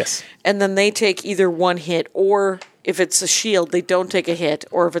head. Yes. And then they take either one hit, or if it's a shield, they don't take a hit,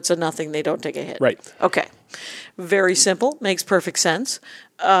 or if it's a nothing, they don't take a hit. Right. Okay. Very simple. Makes perfect sense.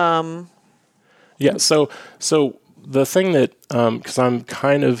 Yeah. So the thing that, because I'm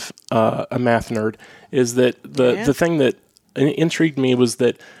kind of a math nerd, is that the thing that intrigued me was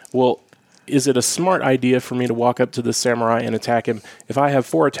that, is it a smart idea for me to walk up to the samurai and attack him if I have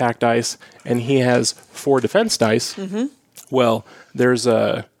 4 attack dice and he has 4 defense dice? Mm-hmm. Well, there's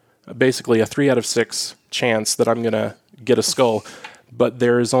basically a 3 out of 6 chance that I'm going to get a skull, but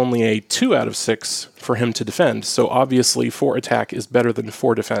there is only a 2 out of 6 for him to defend. So obviously 4 attack is better than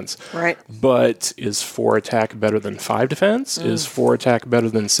 4 defense. Right. But is 4 attack better than 5 defense? Is 4 attack better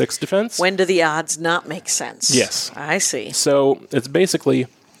than 6 defense? When do the odds not make sense? Yes. I see. So it's basically,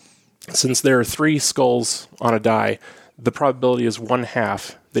 since there are 3 skulls on a die, the probability is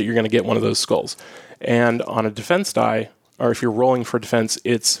 1/2 that you're going to get one of those skulls. And on a defense die, or if you're rolling for defense,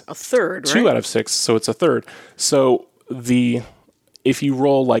 it's a third, 2 out of 6, so it's a third. So if you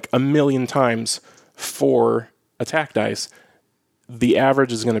roll like 1,000,000 times 4 attack dice, the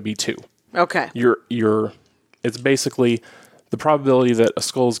average is going to be 2. Okay. It's basically the probability that a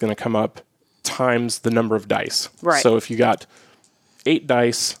skull is going to come up times the number of dice. Right. So if you got 8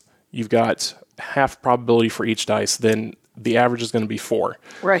 dice, you've got half probability for each dice, then the average is going to be 4.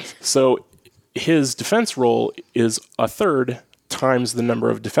 Right. So his defense roll is a third times the number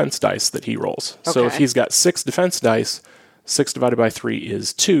of defense dice that he rolls. Okay. So if he's got 6 defense dice, 6 divided by 3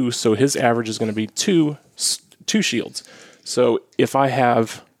 is 2, so his average is going to be 2 shields. So if I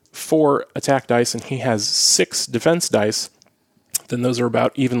have 4 attack dice and he has 6 defense dice, then those are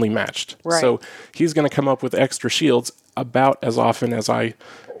about evenly matched. Right. So he's going to come up with extra shields about as often as I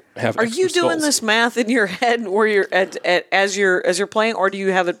have. Are extra you doing skulls. this math in your head, where you're as you're playing, or do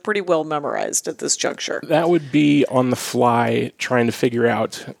you have it pretty well memorized at this juncture? That would be on the fly, trying to figure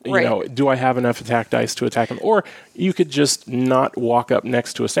out, Right. do I have enough attack dice to attack him? Or you could just not walk up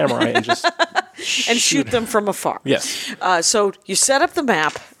next to a samurai and just And shoot them from afar. Yes. So you set up the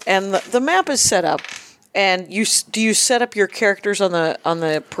map, and the map is set up, and do you set up your characters on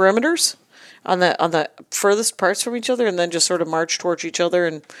the perimeters, on the furthest parts from each other, and then just sort of march towards each other?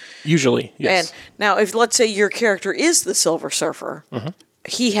 And Usually, yes. And now, if let's say your character is the Silver Surfer,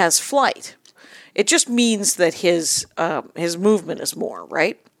 he has flight. It just means that his movement is more,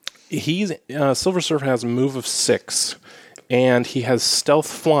 right? He's Silver Surfer has a move of 6, and he has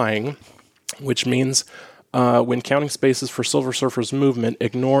stealth flying, which means when counting spaces for Silver Surfer's movement,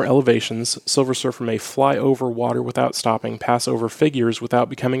 ignore elevations. Silver Surfer may fly over water without stopping, pass over figures without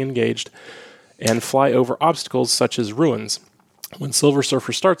becoming engaged, and fly over obstacles such as ruins. When Silver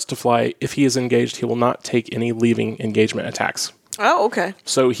Surfer starts to fly, if he is engaged, he will not take any leaving engagement attacks. Oh, okay.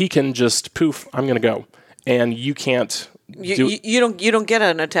 So he can just poof, I'm going to go, and you can't. You don't get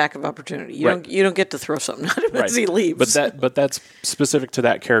an attack of opportunity. You don't get to throw something at him as he leaves. But that's specific to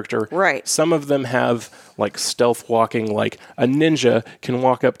that character. Right. Some of them have like stealth walking, like a ninja can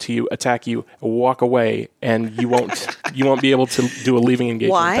walk up to you, attack you, walk away, and you won't be able to do a leaving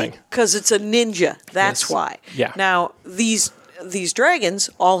engagement Why? thing. Because it's a ninja. That's Yes. why. Yeah. Now these dragons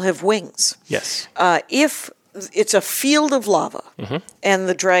all have wings. Yes. If it's a field of lava, and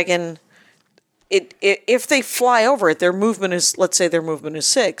the dragon, if they fly over it, their movement is, let's say their movement is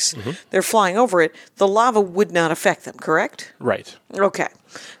 6, they're flying over it, the lava would not affect them, correct? Right. Okay.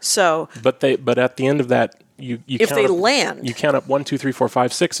 So But at the end of that, you if count they up, land, you count up 1, 2, 3, 4,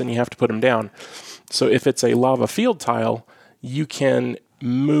 5, 6, and you have to put them down. So if it's a lava field tile, you can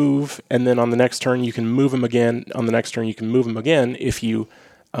move, and then on the next turn you can move them again. On the next turn you can move them again. If you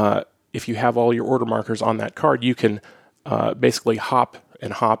have all your order markers on that card, you can basically hop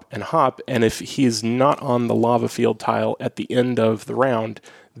and hop and hop. And if he's not on the lava field tile at the end of the round,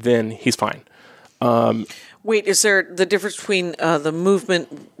 then he's fine. wait, is there the difference between the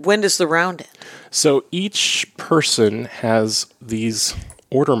movement? When does the round end? So each person has these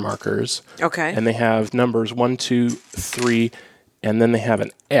order markers. Okay. And they have numbers 1, 2, 3, and then they have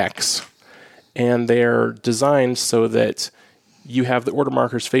an X. And they're designed so that you have the order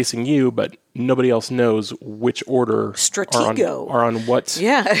markers facing you, but nobody else knows which order Stratego. are on what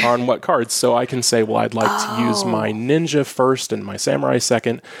are on what cards. So I can say, well, I'd like to use my ninja first and my samurai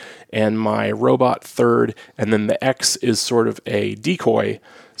second and my robot third, and then the X is sort of a decoy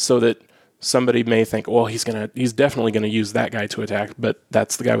so that somebody may think, well, he's definitely gonna use that guy to attack, but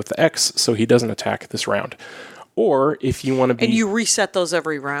that's the guy with the X, so he doesn't attack this round. Or if you want to be... And you reset those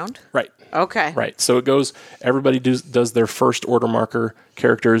every round? Right. Okay. Right. So it goes, everybody does their first order marker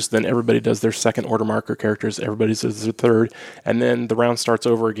characters, then everybody does their second order marker characters, everybody does their third, and then the round starts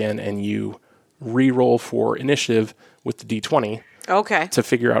over again, and you re-roll for initiative with the D20 to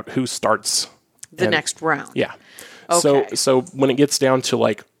figure out who starts the next round. Yeah. Okay. So when it gets down to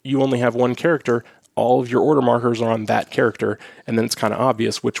like you only have one character, all of your order markers are on that character, and then it's kind of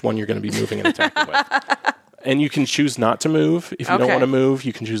obvious which one you're going to be moving and attacking with. And you can choose not to move if you don't want to move.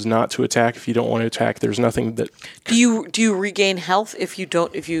 You can choose not to attack if you don't want to attack. There's nothing that... Do you regain health if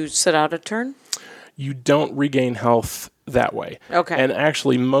you sit out a turn? You don't regain health that way. Okay. And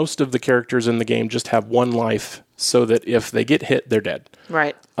actually, most of the characters in the game just have one life, so that if they get hit, they're dead.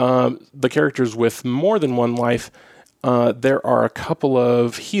 Right. The characters with more than one life, there are a couple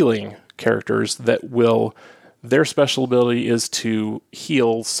of healing characters that will... Their special ability is to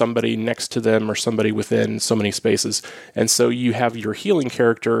heal somebody next to them or somebody within so many spaces. And so you have your healing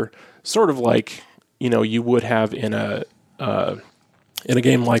character sort of like, you would have in a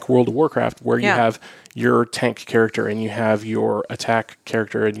game like World of Warcraft, where you have your tank character and you have your attack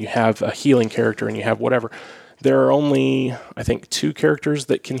character and you have a healing character and you have whatever. There are only, I think, 2 characters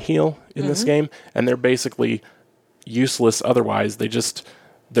that can heal in this game, and they're basically useless otherwise.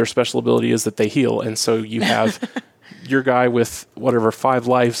 Their special ability is that they heal, and so you have your guy with whatever 5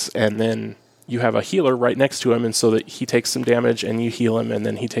 lives, and then you have a healer right next to him, and so that he takes some damage and you heal him, and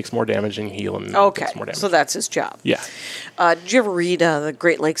then he takes more damage and you heal him. And okay, takes more damage. So that's his job. Yeah. Did you ever read the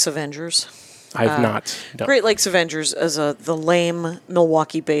Great Lakes Avengers? I've not. No. Great Lakes Avengers is the lame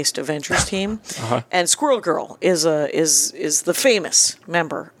Milwaukee-based Avengers team, and Squirrel Girl is the famous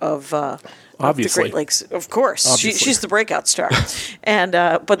member of Obviously. the Great Lakes, of course. Obviously. She's the breakout star. And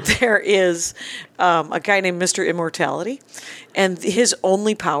but there is a guy named Mr. Immortality, and his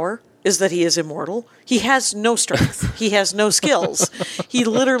only power is that he is immortal. He has no strength. He has no skills. He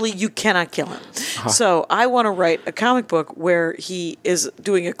literally, you cannot kill him. So I want to write a comic book where he is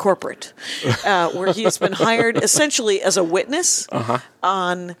doing a corporate, where he has been hired essentially as a witness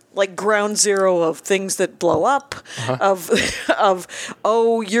on like ground zero of things that blow up,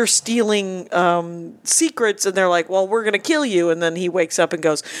 oh, you're stealing secrets, and they're like, well, we're going to kill you. And then he wakes up and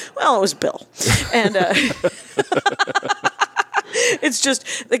goes, well, it was Bill. And it's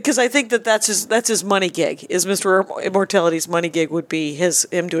just because I think that's his money gig. Is Mr. Immortality's money gig would be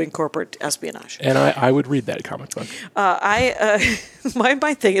him doing corporate espionage. And I would read that comic book.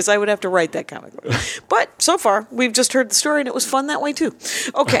 My thing is I would have to write that comic book. But so far we've just heard the story and it was fun that way too.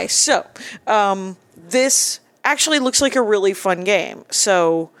 Okay, so this actually looks like a really fun game.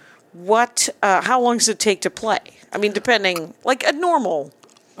 So what? How long does it take to play? I mean, depending, like a normal.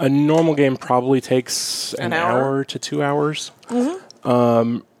 A normal game probably takes an hour to 2 hours.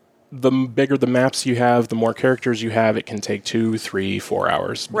 Mm-hmm. The bigger the maps you have, the more characters you have, it can take 2, 3, 4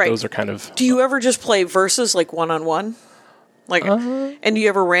 hours. But those are kind of... Do you ever just play versus, like one-on-one? Like, and do you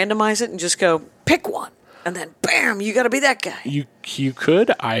ever randomize it and just go, pick one, and then bam, you got to be that guy? You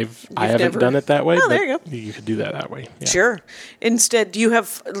could. I haven't done it that way. Oh, there you go. You could do that way. Yeah. Sure. Instead, do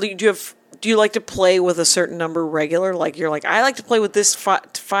you like to play with a certain number regular? Like you're like, I like to play with this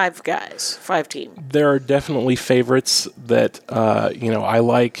five guys, 5 team. There are definitely favorites that I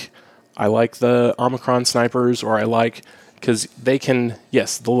like. I like the Omicron snipers, or I like because they can.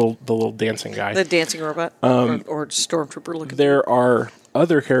 Yes, the little dancing guy, the dancing robot, or stormtrooper looking. There are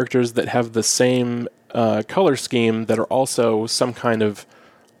other characters that have the same color scheme that are also some kind of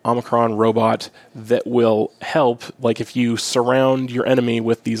Omicron robot that will help. Like if you surround your enemy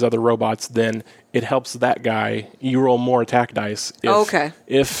with these other robots, then it helps that guy. You roll more attack dice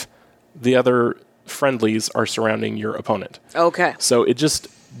if the other friendlies are surrounding your opponent. Okay. So it just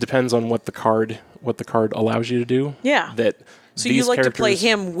depends on what the card allows you to do. Yeah. So you like to play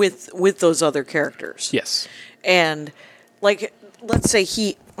him with those other characters. Yes. And like let's say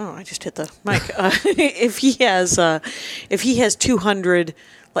I just hit the mic. If he has 200.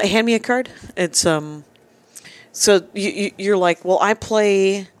 Like, hand me a card. It's So you're like, well, I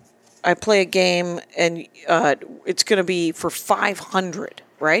play a game, and it's going to be for 500,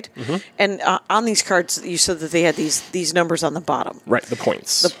 right? Mm-hmm. And on these cards, you said that they had these numbers on the bottom. Right, the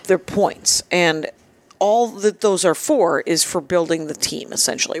points. They're points, and all that those are for is for building the team,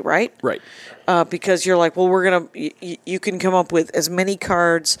 essentially, right? Right. Because you're like, well, you can come up with as many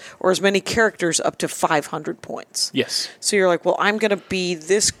cards or as many characters up to 500 points. Yes. So you're like, well, I'm going to be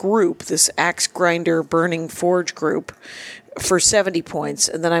this group, this axe grinder burning forge group for 70 points,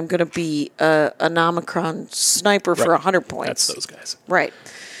 and then I'm going to be an Omicron sniper for 100 points. That's those guys. Right.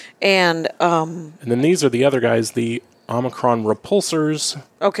 And then these are the other guys, the Omicron repulsors.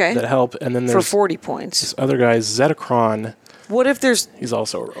 Okay. That help, and then there's for 40 points. This other guy, Zetacron. What if he's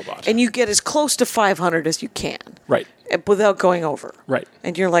also a robot. And you get as close to 500 as you can. Right. Without going over. Right.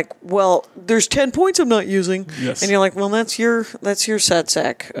 And you're like, well, there's 10 points I'm not using. Yes. And you're like, well, that's your set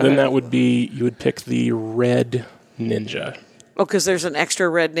sack. Then that would be, you would pick the red ninja. Oh, because there's an extra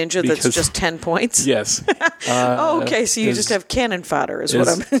red ninja that's just 10 points? Yes. Okay, so you just have cannon fodder is what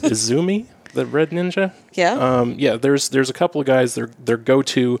I'm... Izumi, the red ninja? Yeah? Yeah, there's a couple of guys, they're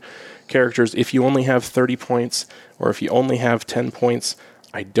go-to characters. If you only have 30 points, or if you only have 10 points,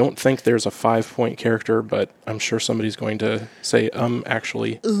 I don't think there's a 5-point character, but I'm sure somebody's going to say,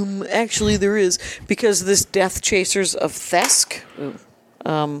 actually. Actually there is, because this Death Chasers of Thesk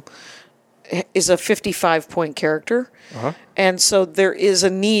is a 55-point character. Uh-huh. And so there is a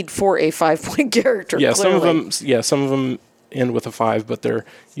need for a 5-point character. Yeah, clearly. some of them end with a 5, but they're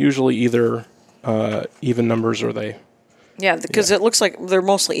usually either even numbers or they. Yeah, because it looks like they're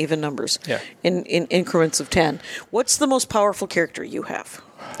mostly even numbers. Yeah. In increments of 10. What's the most powerful character you have,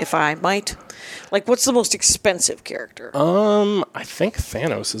 if I might? Like, what's the most expensive character? I think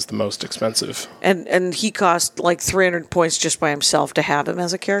Thanos is the most expensive. And he cost like 300 points just by himself to have him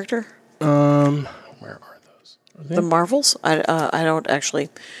as a character? Where are those? The Marvels? I don't actually.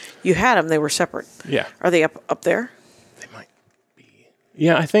 You had them; they were separate. Yeah. Are they up there? They might be.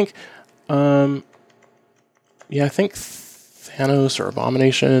 Yeah, I think. I think Thanos or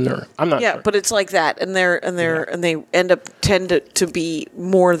Abomination, or I'm not sure. Yeah, but it's like that, and they tend to be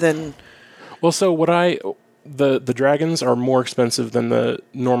more than. Well, so the dragons are more expensive than the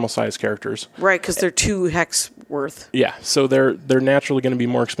normal size characters. Right, because they're 2 hex worth. Yeah, so they're naturally going to be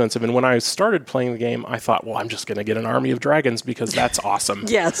more expensive. And when I started playing the game, I thought, well, I'm just going to get an army of dragons because that's awesome.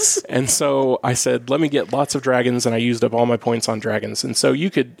 Yes. And so I said, let me get lots of dragons, and I used up all my points on dragons. And so you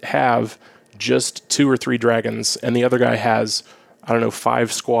could have just 2 or 3 dragons, and the other guy has I don't know,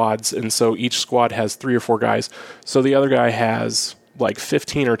 5 squads, and so each squad has 3 or 4 guys. So the other guy has like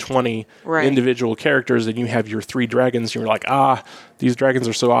 15 or 20 individual characters, and you have your 3 dragons. You're like, these dragons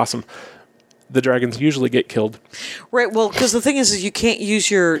are so awesome. The dragons usually get killed. Right. Well, because the thing is you can't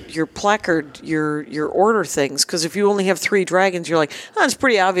use your placard, your order things, because if you only have 3 dragons, you're like, it's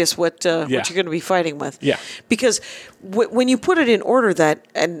pretty obvious what you're going to be fighting with. Yeah. Because when you put it in order that,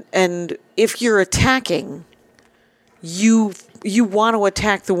 and if you're attacking, you want to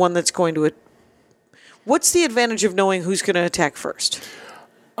attack the one that's going to. What's the advantage of knowing who's going to attack first?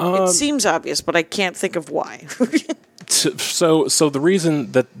 It seems obvious, but I can't think of why. So the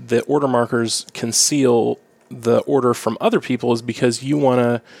reason that the order markers conceal the order from other people is because you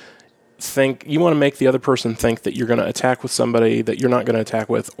want to make the other person think that you're going to attack with somebody that you're not going to attack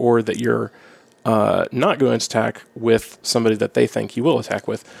with, or that you're not going to attack with somebody that they think you will attack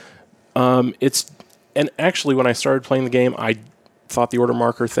with. And actually, when I started playing the game, I thought the order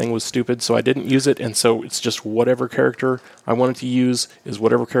marker thing was stupid, so I didn't use it, and so it's just whatever character I wanted to use is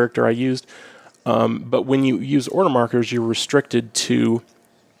whatever character I used. But when you use order markers, you're restricted to,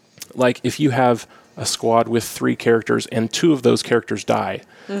 like, if you have a squad with 3 characters and 2 of those characters die,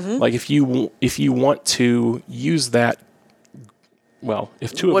 like if you want to use that, well,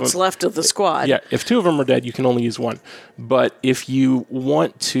 if 2 of what's left of the squad, if 2 of them are dead, you can only use 1. But if you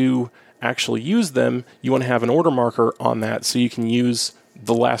want to actually use them, you want to have an order marker on that so you can use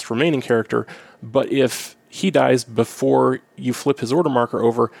the last remaining character. But if he dies before you flip his order marker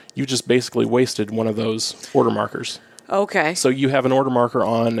over, you just basically wasted one of those order markers. Okay. So you have an order marker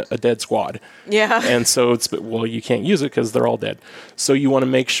on a dead squad. Yeah. And so you can't use it because they're all dead. So you want to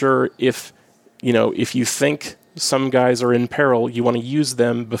make sure if you think some guys are in peril, you want to use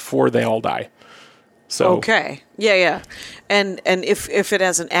them before they all die. So okay. Yeah. And if it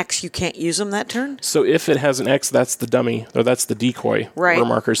has an X, you can't use them that turn? So if it has an X, that's the dummy, or that's the decoy order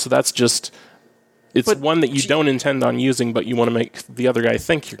marker. So that's just... It's one that you don't intend on using, but you want to make the other guy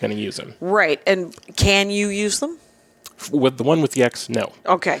think you're going to use him. Right. And can you use them? With the one with the X, no.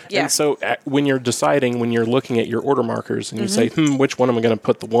 Okay, yeah. And so when you're looking at your order markers, and you say, which one am I going to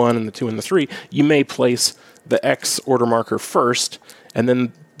put the 1 and the 2 and the 3, you may place the X order marker first, and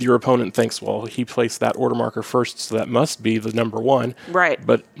then your opponent thinks, well, he placed that order marker first, so that must be the number 1. Right.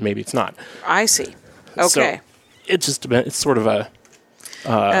 But maybe it's not. I see. Okay. So it's sort of a...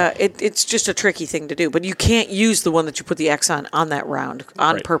 it's just a tricky thing to do, but you can't use the one that you put the X on that round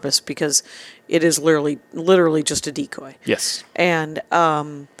on purpose, because it is literally just a decoy. Yes. And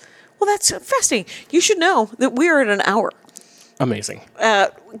well, that's fascinating. You should know that we are at an hour. Amazing.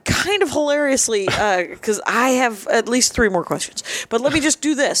 Kind of hilariously, because I have at least 3 more questions. But let me just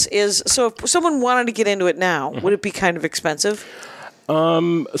do this: so if someone wanted to get into it now, would it be kind of expensive?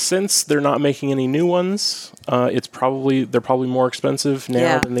 Since they're not making any new ones, they're probably more expensive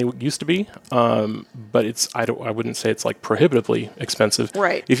now than they used to be. But I wouldn't say it's like prohibitively expensive.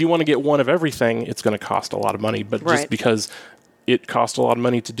 Right. If you want to get one of everything, it's going to cost a lot of money. But just because it cost a lot of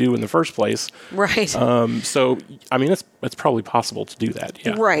money to do in the first place. Right. So I mean, it's probably possible to do that.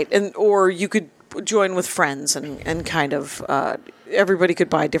 Yeah. Right. Or you could join with friends and kind of everybody could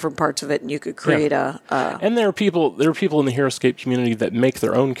buy different parts of it, and you could create And there are people in the HEROSCAPE community that make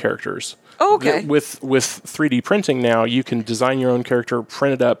their own characters. Oh, okay. With 3D printing now, you can design your own character,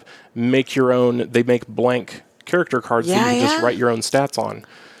 print it up, make your own. They make blank character cards that you can just write your own stats on.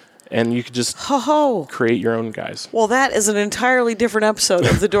 And you could just create your own guys. Well, that is an entirely different episode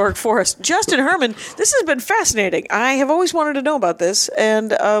of The Dork Forest. Justin Herrmann, this has been fascinating. I have always wanted to know about this, and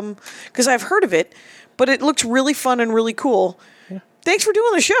because I've heard of it, but it looks really fun and really cool. Yeah. Thanks for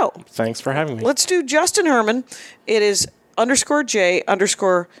doing the show. Thanks for having me. Let's do Justin Herrmann. It is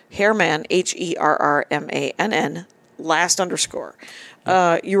 _J_Herrmann, HERRRMANN, last underscore.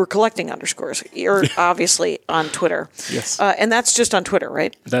 You were collecting underscores. You're obviously on Twitter. Yes. And that's just on Twitter,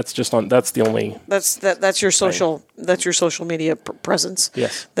 right? That's your social media presence.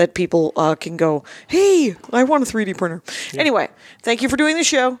 Yes. That people can go, hey, I want a 3D printer. Yeah. Anyway, thank you for doing the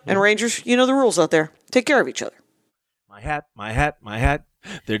show. And Rangers, you know the rules out there. Take care of each other. My hat, my hat, my hat.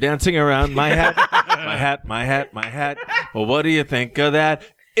 They're dancing around my hat. My hat, my hat, my hat. Well, what do you think of that?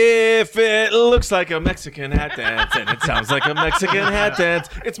 If it looks like a Mexican hat dance and it sounds like a Mexican hat dance,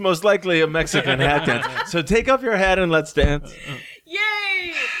 it's most likely a Mexican hat dance. So take off your hat and let's dance.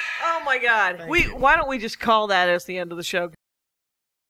 Yay! Oh my God. Why don't we just call that as the end of the show?